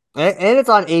now. and it's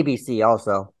on ABC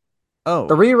also.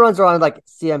 The Oh reruns are on like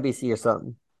CNBC or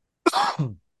something.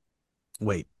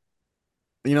 wait,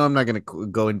 I'm not gonna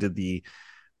go into the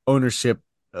ownership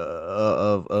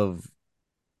of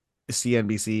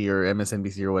CNBC or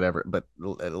MSNBC or whatever. But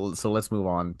so let's move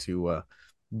on to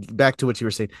back to what you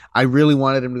were saying. I really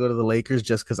wanted him to go to the Lakers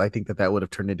just because I think that would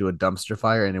have turned into a dumpster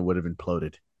fire and it would have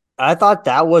imploded. I thought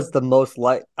that was the most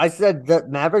like I said that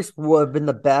Mavericks would have been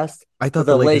the best, I but thought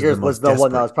the the Lakers were the Lakers was most the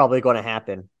one that desperate. was probably going to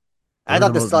happen. They I were the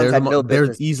thought the most. Suns had no They're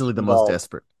business easily the most involved.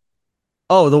 desperate.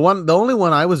 Oh, the only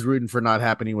one I was rooting for not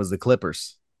happening was the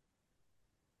Clippers.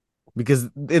 Because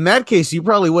in that case, you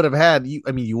probably would have had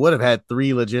you would have had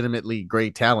 3 legitimately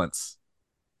great talents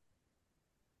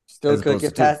Still as couldn't opposed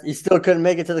to get two. past. You still couldn't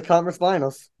make it to the conference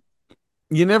finals.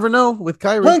 You never know with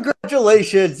Kyrie.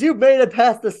 Congratulations, you made it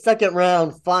past the second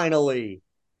round finally.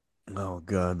 Oh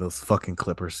god, those fucking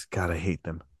Clippers. God, I hate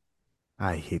them.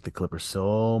 I hate the Clippers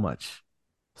so much.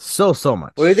 So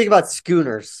What do you think much. about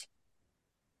Schooners?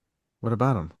 What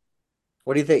about them?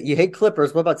 What do you think? You hate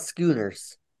Clippers. What about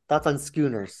Schooners? Thoughts on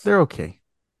Schooners? They're okay.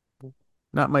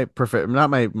 Not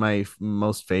my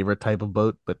most favorite type of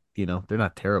boat, but they're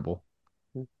not terrible.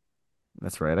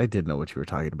 That's right. I did know what you were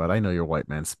talking about. I know your white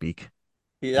man speak.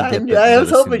 Yeah, You get that I that was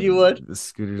hoping you would. the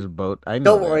scooter's a boat. I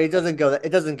know Don't that. worry, it doesn't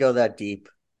go that deep.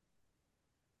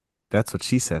 That's what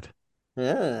she said.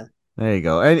 Yeah. There you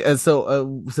go. And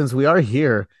so since we are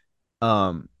here,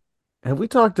 um, have we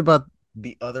talked about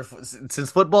the other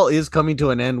since football is coming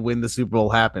to an end when the Super Bowl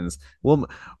happens? We'll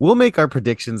make our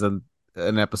predictions on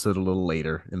an episode a little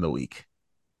later in the week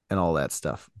and all that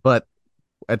stuff. But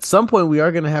at some point, we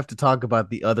are going to have to talk about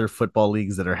the other football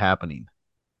leagues that are happening,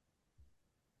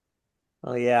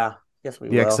 Oh yeah. Yes, we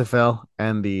the will. XFL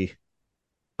and the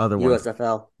other one,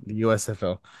 USFL. the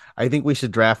USFL. I think we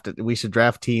should draft it. We should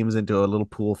draft teams into a little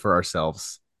pool for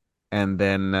ourselves, and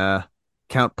then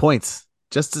count points.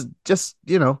 Just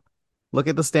look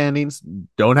at the standings.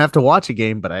 Don't have to watch a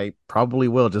game, but I probably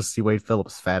will just see Wade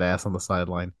Phillips' fat ass on the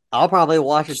sideline. I'll probably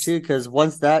watch it too because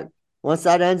once that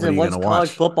ends What are and you gonna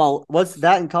watch? once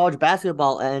that and college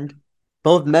basketball end,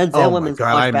 both men's and Oh my women's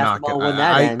god, college I'm not gonna. basketball when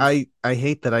that ends. I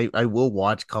hate that I will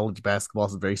watch college basketball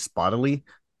very spottily.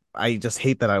 I just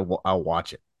hate that I'll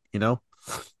watch it. You know,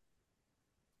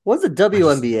 When's the I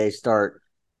just WNBA start?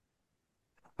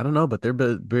 I don't know, but they're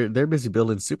busy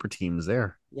building super teams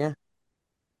there, Yeah.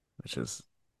 which is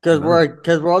Because another.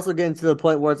 we're also getting to the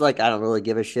point where it's like I don't really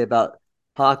give a shit about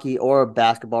hockey or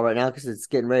basketball right now because it's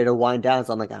getting ready to wind down.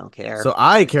 So I'm like, I don't care. So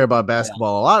I Let's care get to about the playoffs.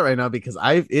 basketball a lot right now because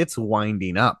it's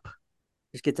winding up.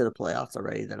 Just get to the playoffs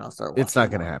already, then I'll start It's watching not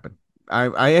going to more. happen.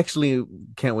 I actually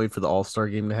can't wait for the All-Star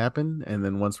game to happen, and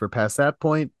then once we're past that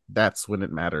point, that's when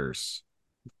it matters.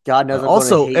 God knows I'm going to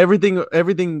Also, hate.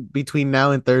 everything between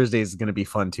now and Thursday is going to be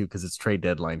fun too because it's trade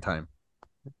deadline time.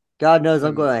 God knows I'm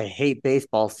And going to hate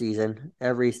baseball season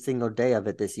every single day of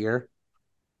it this year.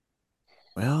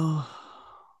 well,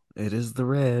 it is the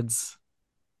Reds.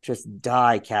 Just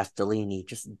die, Castellini.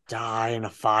 Just die in a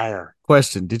fire.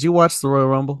 Question: did you watch the Royal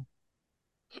Rumble?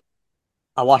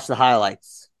 I watched the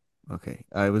highlights. Okay,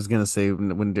 I was gonna say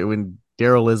when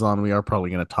Daryl is on, we are probably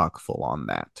gonna talk full on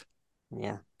that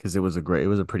Yeah. because it was a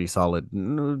pretty solid,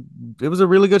 it was a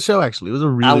really good show actually. It was a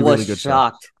I really was really good show.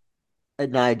 shocked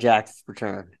at Nia Jax's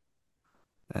return.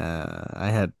 I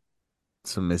had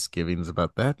some misgivings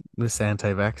about that, Miss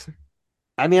Anti-Vaxxer.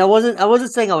 I mean, I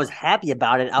wasn't saying I was happy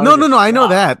about it. I was No, no, just no. I know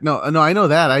shocked. that. No, no, I know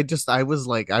that.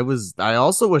 I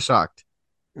also was shocked.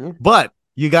 Yeah. But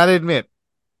you got to admit,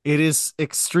 it is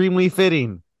extremely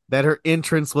fitting that her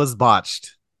entrance was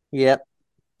botched. Yep.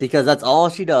 Because that's all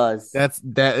she does. That's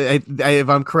that. If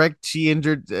I'm correct, she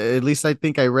injured. At least I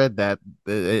think I read that,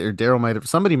 or Daryl might have.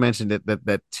 Somebody mentioned it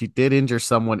that she did injure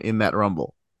someone in that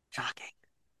rumble. Shocking.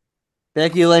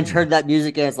 Becky Lynch Yeah. heard that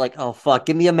music and it's like, oh fuck,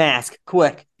 give me a mask,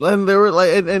 quick. And there were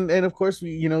like, and of course,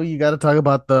 you got to talk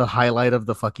about the highlight of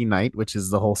the fucking night, which is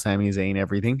the whole Sami Zayn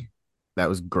everything. That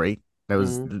was great. That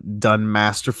was Mm. done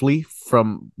masterfully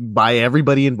from by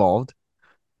everybody involved.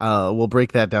 We'll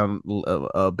break that down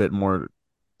a bit more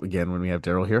again when we have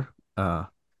Daryl here.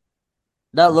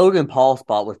 That Logan Paul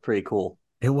spot was pretty cool.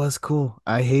 It was cool.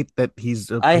 I hate that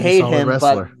he's a I pretty hate solid him,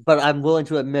 wrestler. but I'm willing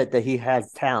to admit that he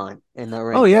has talent in the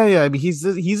Oh ring. yeah, yeah. I mean, he's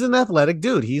an athletic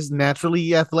dude. He's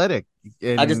naturally athletic,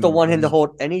 I just don't want him to and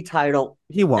hold any title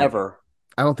he won't. ever.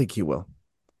 I don't think he will.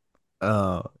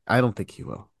 I don't think he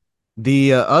will.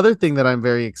 The other thing that I'm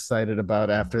very excited about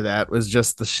after that was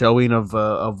just the showing of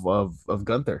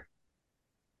Gunther.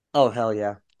 Oh hell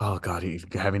yeah! Oh God,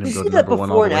 having Did him you go see to that number one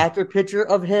all before the and way. after picture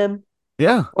of him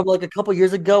Yeah, from like a couple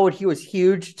years ago when he was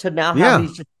huge to now how yeah.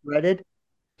 he's just shredded?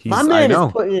 My I man is know.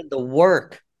 putting in the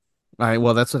work.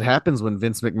 Well, that's what happens when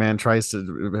Vince McMahon tries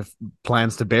to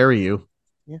plans to bury you.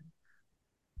 Yeah.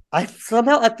 I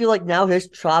feel like now his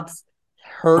chops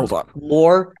Hold hurt on.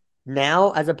 more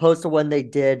now as opposed to when they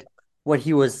did when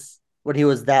he was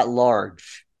that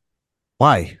large.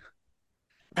 Why?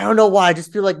 I don't know why. I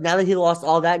just feel like now that he lost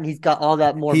all that and he's got all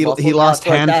that more He muscle now, I lost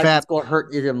feel like hand that fat. it's going to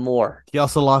hurt even more. He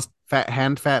also lost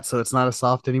hand fat, so it's not as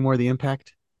soft anymore. The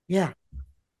impact. Yeah,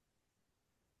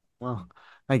 Well,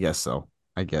 I guess so.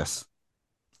 I guess.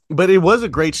 But it was a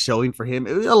great showing for him.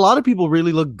 A lot of people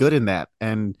really look good in that.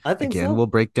 And I think again, so. we'll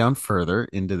break down further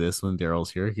into this when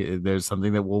Daryl's here. There's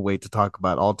something that we'll wait to talk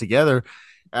about altogether.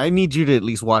 I need you to at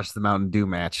least watch the Mountain Dew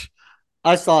match.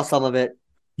 I saw some of it.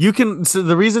 You can. So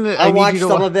the reason that I I need you watched to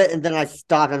some watch. of it and then I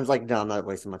stopped and I was like, no, I'm not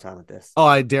wasting my time with this. Oh,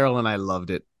 I Daryl and I loved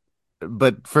it,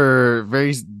 but for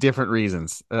very different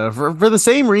reasons. For the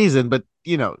same reason, but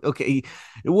okay,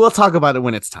 we'll talk about it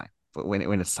when it's time. But when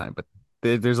it's time, but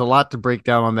there's a lot to break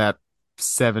down on that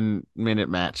 7 minute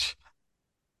match.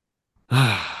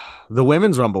 The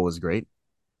women's rumble was great.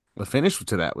 The finish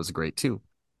to that was great too.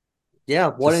 Yeah,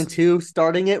 one and Just two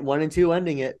starting it, one and two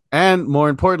ending it. and more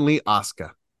importantly,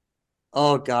 Asuka.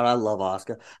 Oh God, I love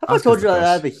Oscar. Have I Asuka's told the you I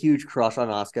have best. a huge crush on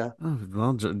Oscar? Oh,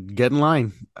 well, get in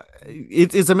line.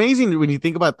 It's amazing when you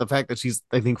think about the fact that she's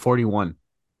I think 41.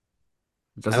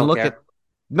 I Doesn't don't look it. care.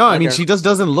 No, I I don't mean care. she just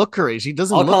doesn't look her age. She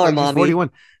doesn't I'll look call her like she's mommy.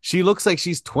 41. She looks like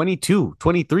she's 22,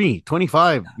 23,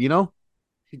 25,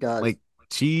 She does. Like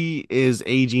she is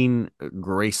aging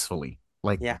gracefully.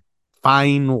 Like Yeah.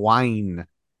 fine wine.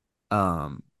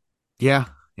 Um yeah,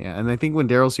 yeah. And I think when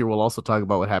Daryl's here, we'll also talk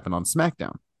about what happened on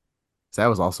SmackDown. So that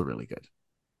was also really good.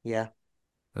 Yeah.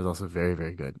 That was also very,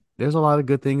 very good. There's a lot of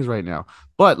good things right now.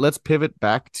 But let's pivot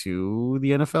back to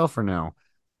the NFL for now.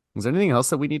 Is there anything else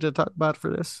that we need to talk about for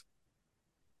this?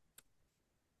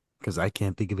 Because I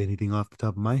can't think of anything off the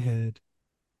top of my head.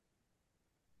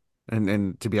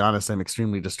 And to be honest, I'm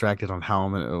extremely distracted on how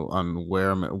on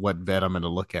where what vet I'm gonna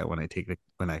look at when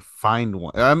when I find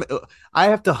one. I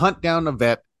have to hunt down a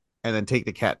vet and then take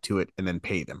the cat to it and then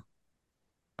pay them.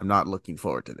 I'm not looking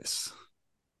forward to this.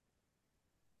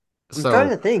 I'm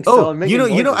starting So, to think, so oh, I'm making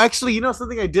noises. actually,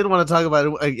 something I did want to talk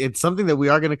about. It's something that we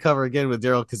are going to cover again with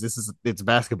Daryl because it's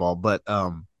basketball. But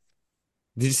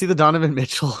did you see the Donovan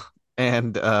Mitchell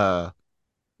and Dylan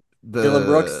the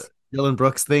Brooks. Dylan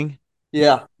Brooks thing?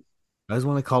 Yeah. I just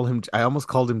want to call him. I almost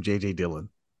called him JJ Dillon.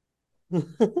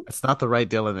 It's not the right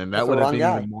Dylan, and That's that the would have wrong been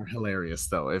guy. even more hilarious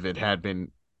though if it had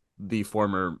been the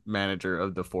former manager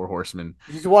of the Four Horsemen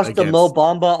Did you watch the Mo against.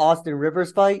 Bamba Austin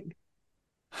Rivers fight?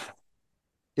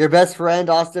 Your best friend,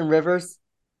 Austin Rivers,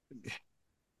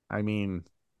 I mean,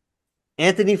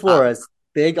 Anthony I, Flores,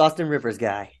 big Austin Rivers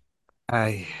guy.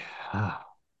 I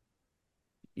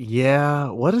yeah.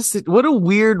 What is it? What a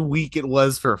weird week it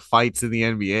was for fights in the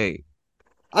NBA.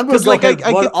 I'm gonna Because go like ahead,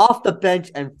 I run get off the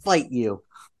bench and fight you.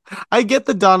 I get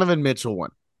the Donovan Mitchell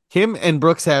one. Him and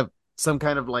Brooks have some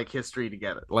kind of like history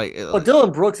together. Well,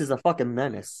 Dylan Brooks is a fucking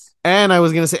menace. And I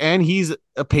was gonna say, and he's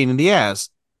a pain in the ass.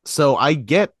 So I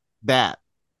get that,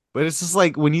 but it's just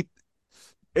like when you,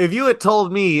 if you had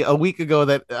told me a week ago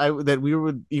that we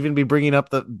would even be bringing up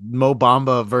the Mo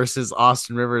Bamba versus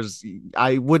Austin Rivers,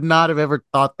 I would not have ever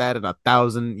thought that in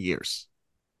 1,000 years.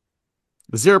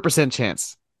 0%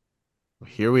 chance.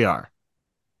 Here we are.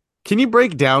 Can you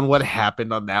break down what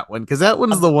happened on that one? Because that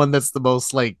one's Uh, the one that's the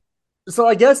most like, So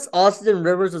I guess Austin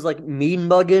Rivers was like mean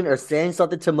mugging or saying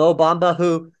something to Mo Bamba,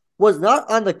 who was not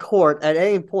on the court at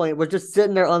any point, was just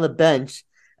sitting there on the bench.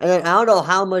 And then I don't know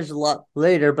how much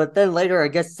later, but then later I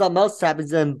guess something else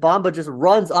happens and Bamba just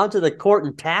runs onto the court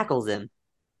and tackles him.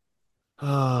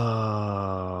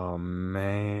 oh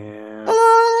man,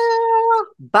 Ah,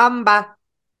 Bamba.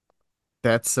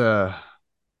 that's damn,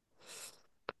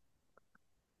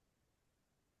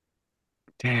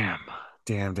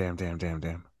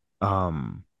 damn.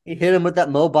 Um, He hit him with that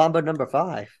Mo Bamba number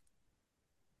 5.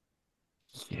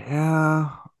 yeah,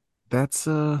 that's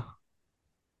it's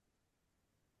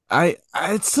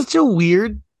such a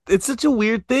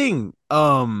weird thing.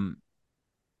 I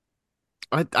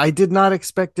did not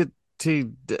expect it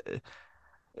to.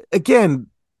 Again,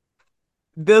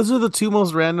 those are the two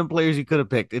most random players you could have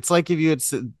picked. It's like if you had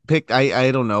picked,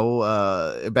 I don't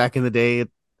know, back in the day,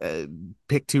 uh,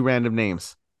 pick two random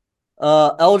names.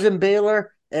 Elgin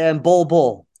Baylor and Bull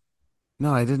Bull.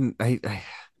 No, I didn't.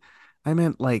 I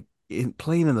meant like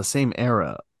playing in the same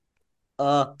era,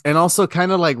 Uh, and also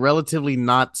kind of like relatively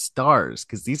not stars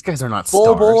because these guys are not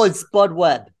Bull Bull stars. and Spud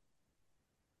Webb.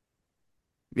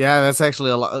 Yeah, that's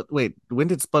actually a lot. Wait, when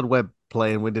did Spud Webb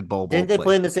play and when did Bol Bol Didn't they play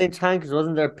play? in the same time? Because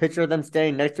wasn't there a picture of them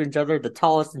standing next to each other, the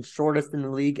tallest and shortest in the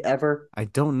league ever? I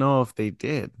don't know if they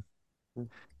did.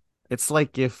 It's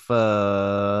like if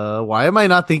why am I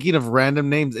not thinking of random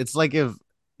names? It's like if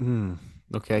hmm,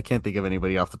 okay, I can't think of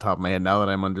anybody off the top of my head now that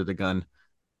I'm under the gun.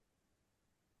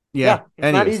 Yeah. Yeah,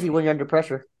 it's not Anyways, easy when you're under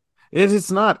pressure.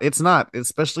 it's not. It's not,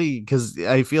 especially because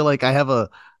I feel like I have a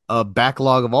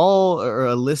backlog of all or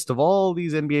a list of all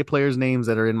these NBA players' names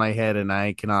that are in my head, and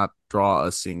I cannot draw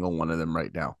a single one of them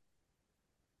right now.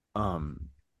 Um,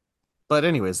 but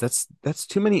anyways, that's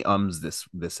too many ums this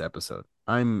episode.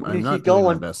 We I'm can not keep doing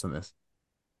my going. best on this.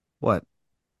 What?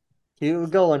 Keep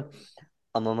going.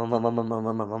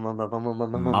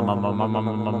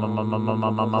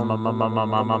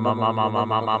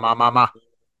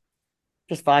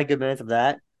 Just 5 good minutes of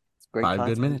that. It's great 5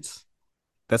 good content. minutes.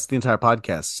 That's the entire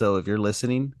podcast. So if you're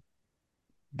listening,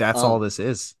 that's all Um, this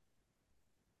is.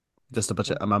 Just a bunch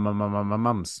of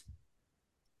mums.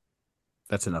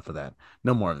 That's enough of that.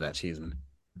 No more of that, Cheeseman.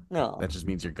 That no. just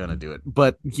means you're gonna do it.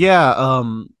 But yeah,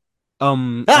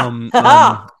 Ha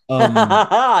ha ha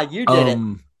ha! You did it.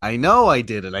 I know I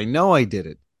did it. I know I did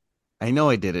it. I know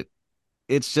I did it.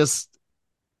 It's just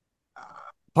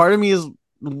part of me is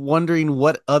wondering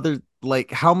what other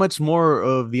like how much more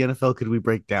of the NFL could we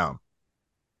break down?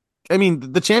 I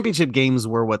mean, the championship games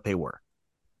were what they were.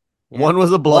 Yeah. One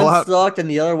was a One blowout. sucked and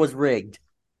the other was rigged.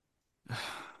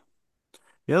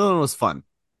 The other one was fun,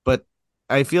 but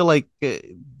I feel like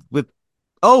with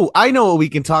oh, I know what we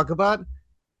can talk about.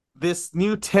 This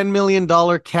new $10 million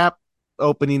cap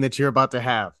opening that you're about to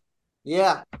have.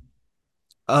 Yeah.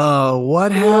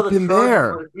 What happened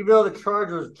there? Even though the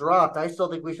charge was dropped, I still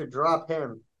think we should drop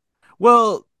him.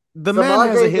 Well, the man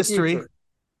has a Samaje is the history. future.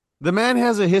 The man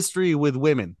has a history with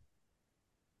women.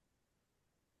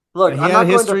 Look, He I'm had a not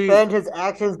going to history. defend his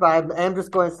actions, but I'm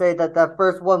just going to say that that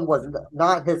first one was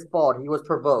not his fault. He was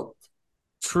provoked.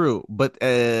 True, but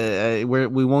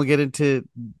we won't get into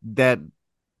that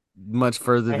much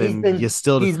further And than you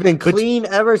still. he's been But clean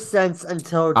ever since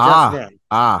until just ah then.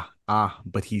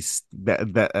 but he's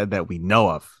that we know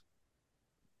of.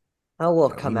 I will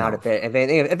have That we come know out of. if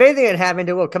anything had happened,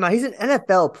 it will have come out. He's an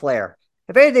NFL player.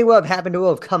 If anything would have happened, it will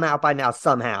have come out by now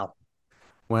somehow.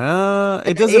 Well,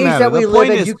 At it the doesn't age matter. that The we live point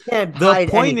in, is, you can't the hide point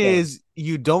anything. is,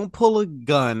 you don't pull a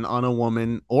gun on a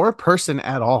woman or a person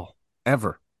at all,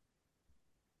 ever.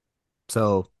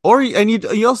 So, or and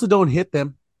you also don't hit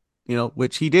them,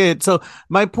 which he did. So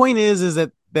my point is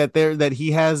that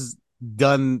he has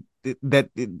done that.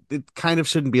 It kind of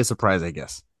shouldn't be a surprise, I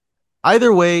guess.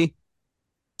 Either way,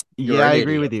 You're yeah, I an agree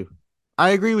idiot. with you. I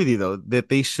agree with you though that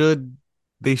they should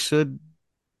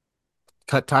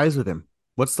cut ties with him.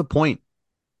 What's the point?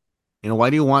 Why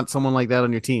do you want someone like that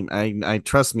on your team? I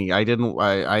trust me. I've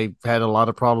had a lot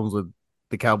of problems with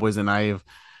the Cowboys, and I have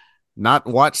not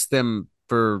watched them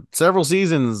for several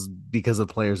seasons because of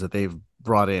players that they've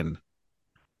brought in,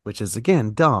 which is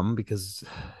again dumb because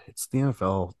it's the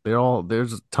NFL.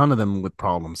 There's a ton of them with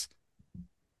problems.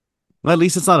 Well, at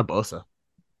least it's not a Bosa.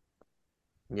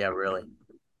 Yeah, really.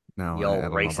 No, You I old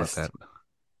don't know about racist. that.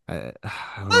 I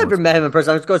don't know I've what's never met going him on. in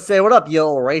person. I was going to say, "What up, you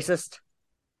old racist?"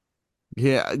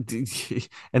 Yeah,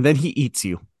 and then he eats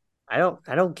you. I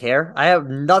don't care. I have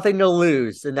nothing to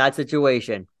lose in that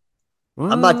situation.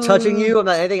 I'm not touching Well, you. I'm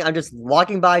not anything. I'm just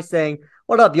walking by saying,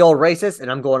 "What up, you old racist?"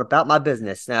 And I'm going about my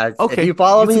business. Now, if you okay,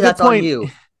 follow it's me, a good that's on point. you.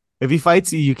 If he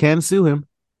fights you, you can sue him.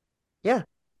 Yeah,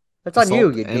 that's on you, Assault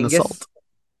you and dingus. assault.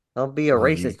 Don't be a Oh,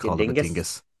 you racist, you called him a dingus.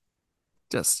 dingus.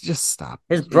 Just stop.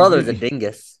 His brother's a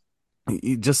dingus.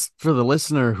 Just for the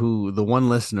one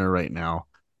listener right now,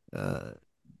 uh,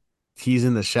 he's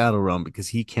in the shadow realm because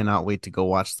he cannot wait to go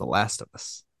watch The Last of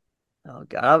Us. Oh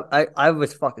god, I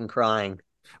was fucking crying.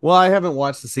 Well, I haven't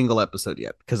watched a single episode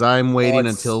yet because I'm Oh, waiting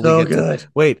it's until we so get to. good.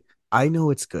 Wait, I know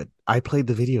it's good. I played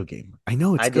the video game. I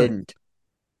know it's I good. didn't.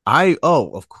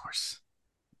 Of course.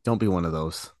 Don't be one of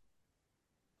those.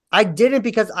 I didn't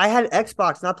because I had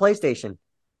Xbox, not PlayStation.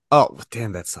 Oh,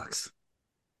 damn, that sucks.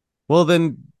 Well,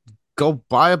 then go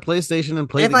buy a PlayStation and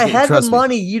play If the I game. had the Trust me.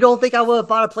 money, you don't think I would have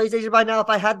bought a PlayStation by now? If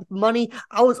I had the money,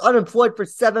 I was unemployed for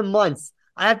 7 months.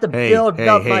 I have to Hey, build hey,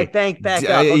 up my hey. bank back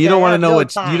up. You don't Okay, I want to have know no what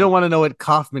time.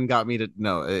 Kaufman got me to.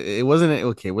 No, it wasn't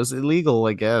okay. It was illegal,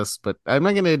 I guess, but I'm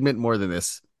not going to admit more than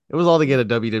this. It was all to get a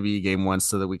WWE game once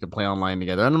so that we could play online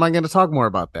together. And I'm not going to talk more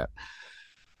about that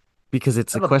because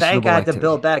it's I a have a bank I questionable have to activity.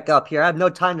 build back up here. I have no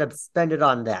time to spend it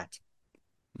on that.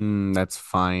 That's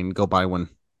fine. Go buy one.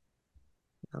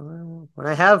 When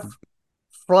I have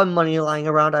fun money lying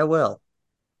around, I will.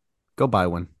 Go buy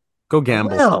one. Go I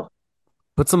gamble. will.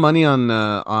 Put some money on.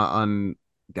 I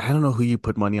don't know who you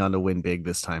put money on to win big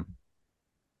this time.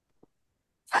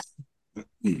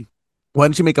 Why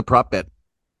don't you make a prop bet?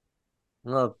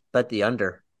 I'll bet the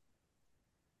under.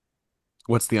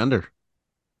 What's the under?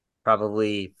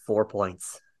 Probably 4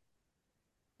 points.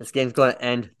 This game's going to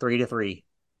end 3-3.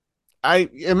 I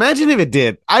imagine if it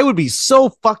did, I would be so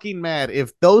fucking mad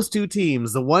if those two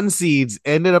teams, the one seeds,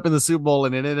 ended up in the Super Bowl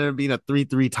and it ended up being a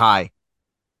 3-3 tie.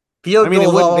 I Field mean, it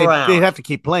goals wouldn't. all They'd around. have to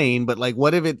keep playing, but like,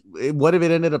 what if it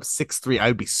ended up 6-3? I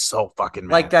would be so fucking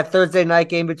Like mad. that Thursday night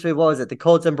game between, what was it, the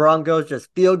Colts and Broncos? Just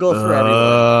field goals for everyone.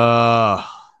 Uh,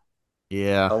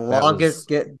 yeah, The that longest was.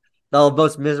 get the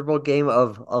most miserable game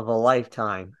of a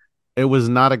lifetime. It was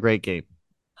not a great game.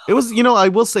 It was, I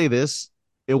will say this: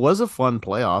 it was a fun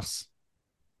playoffs.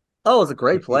 Oh, it was a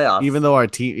great Even playoffs.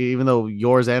 though even though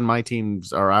yours and my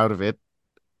teams are out of it,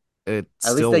 it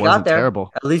At least still they got wasn't there.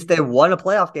 terrible. At least they won a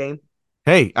playoff game.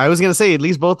 Hey, I was gonna say at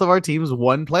least both of our teams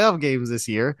won playoff games this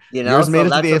year. Yours made So it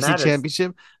to the that's what AFC matters.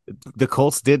 Championship. The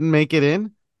Colts didn't make it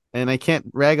in, and I can't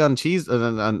rag on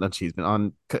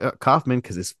Kaufman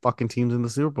because his fucking team's in the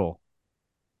Super Bowl.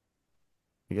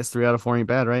 I guess 3 out of 4 ain't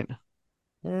bad, right?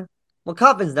 Yeah. Well,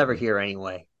 Kaufman's never here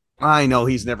anyway. I know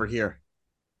he's never here.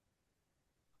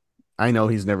 I know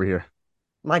he's never here.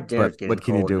 My But dinner's getting what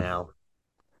can you cold do? now.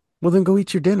 Well, then go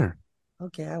eat your dinner.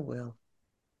 Okay, I will.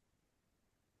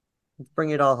 Let's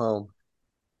bring it all home.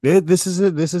 This is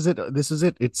it. This is it. This is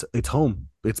it. It's home.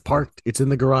 It's parked. It's in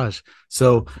the garage.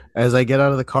 So as I get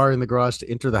out of the car in the garage to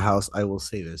enter the house, I will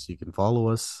say this. You can follow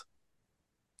us.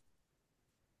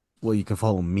 Well, you can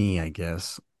follow me, I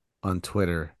guess, on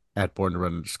Twitter at born to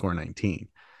run _19.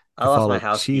 You I can lost my follow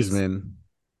house keys. Cheeseman.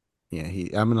 Yeah,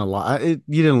 I'm gonna lock. You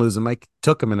didn't lose him. I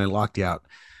took him and I locked you out.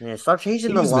 Yeah, stop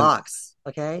changing the Cheeseman, locks,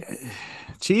 okay?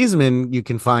 Cheeseman, you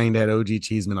can find at OG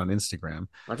Cheeseman on Instagram.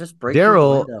 I'll just break through the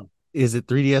Daryl, window. is it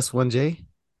 3DS1J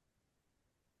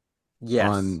Yes.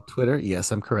 on Twitter?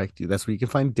 Yes, I'm correct. That's where you can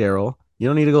find Daryl. You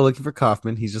don't need to go looking for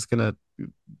Kaufman. He's just gonna.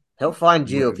 He'll find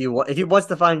you if he wants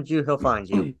to find you, he'll find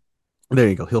you. There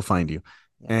you go. He'll find you.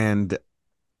 Yeah. And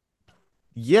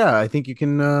yeah, I think you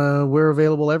can. We're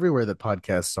available everywhere that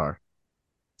podcasts are,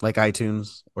 like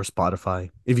iTunes or Spotify.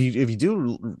 If you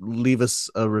do leave us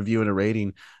a review and a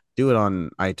rating, do it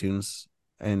on iTunes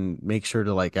and make sure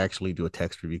to like actually do a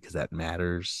text review because that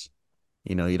matters.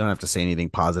 You don't have to say anything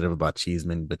positive about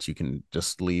Cheeseman, but you can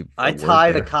just leave a I word tied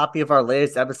a there. copy of our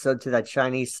latest episode to that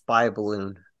Chinese spy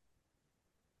balloon.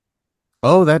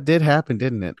 Oh, that did happen,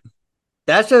 didn't it?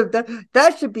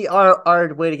 That should be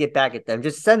our way to get back at them.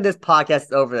 Just send this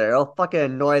podcast over there. It'll fucking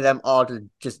annoy them all to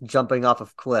just jumping off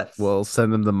of cliffs. We'll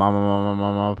send them the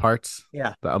mama parts.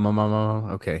 Yeah. The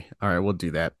mama. Okay. All right, we'll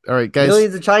do that. All right, guys.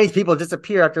 Millions of Chinese people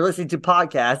disappear after listening to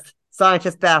podcasts.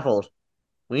 Scientists baffled.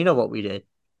 We know what we did.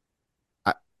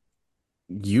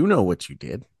 You know what you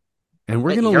did, and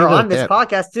we're Hey, gonna you're leave it on at this that.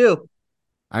 podcast too.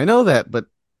 I know that, but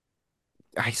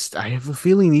I have a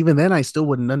feeling even then I still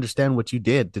wouldn't understand what you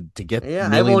did to get Yeah, I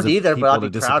millions won't of either, but I'll people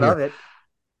be to proud of disappear. it.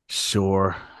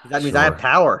 Sure, That means I have sure.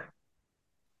 power.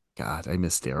 God, I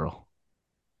miss Daryl.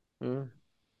 Mm.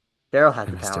 Daryl has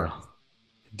I the miss power. Daryl.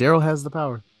 Daryl has the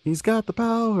power. He's got the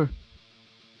power.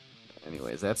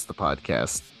 Anyways, that's the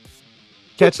podcast.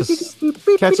 Catch us,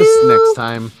 catch us next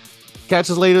time. Catch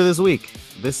us later this week.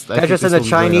 I Catch think us in this the will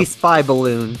be going up. Chinese spy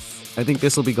balloons. I think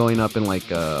this will be going up in like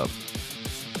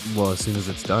well, as soon as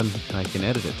it's done, I can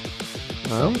edit it.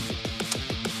 Oh,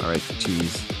 All right,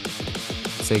 cheese.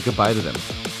 Say goodbye to them.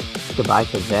 goodbye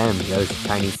to them, those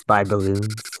Chinese spy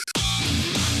balloons.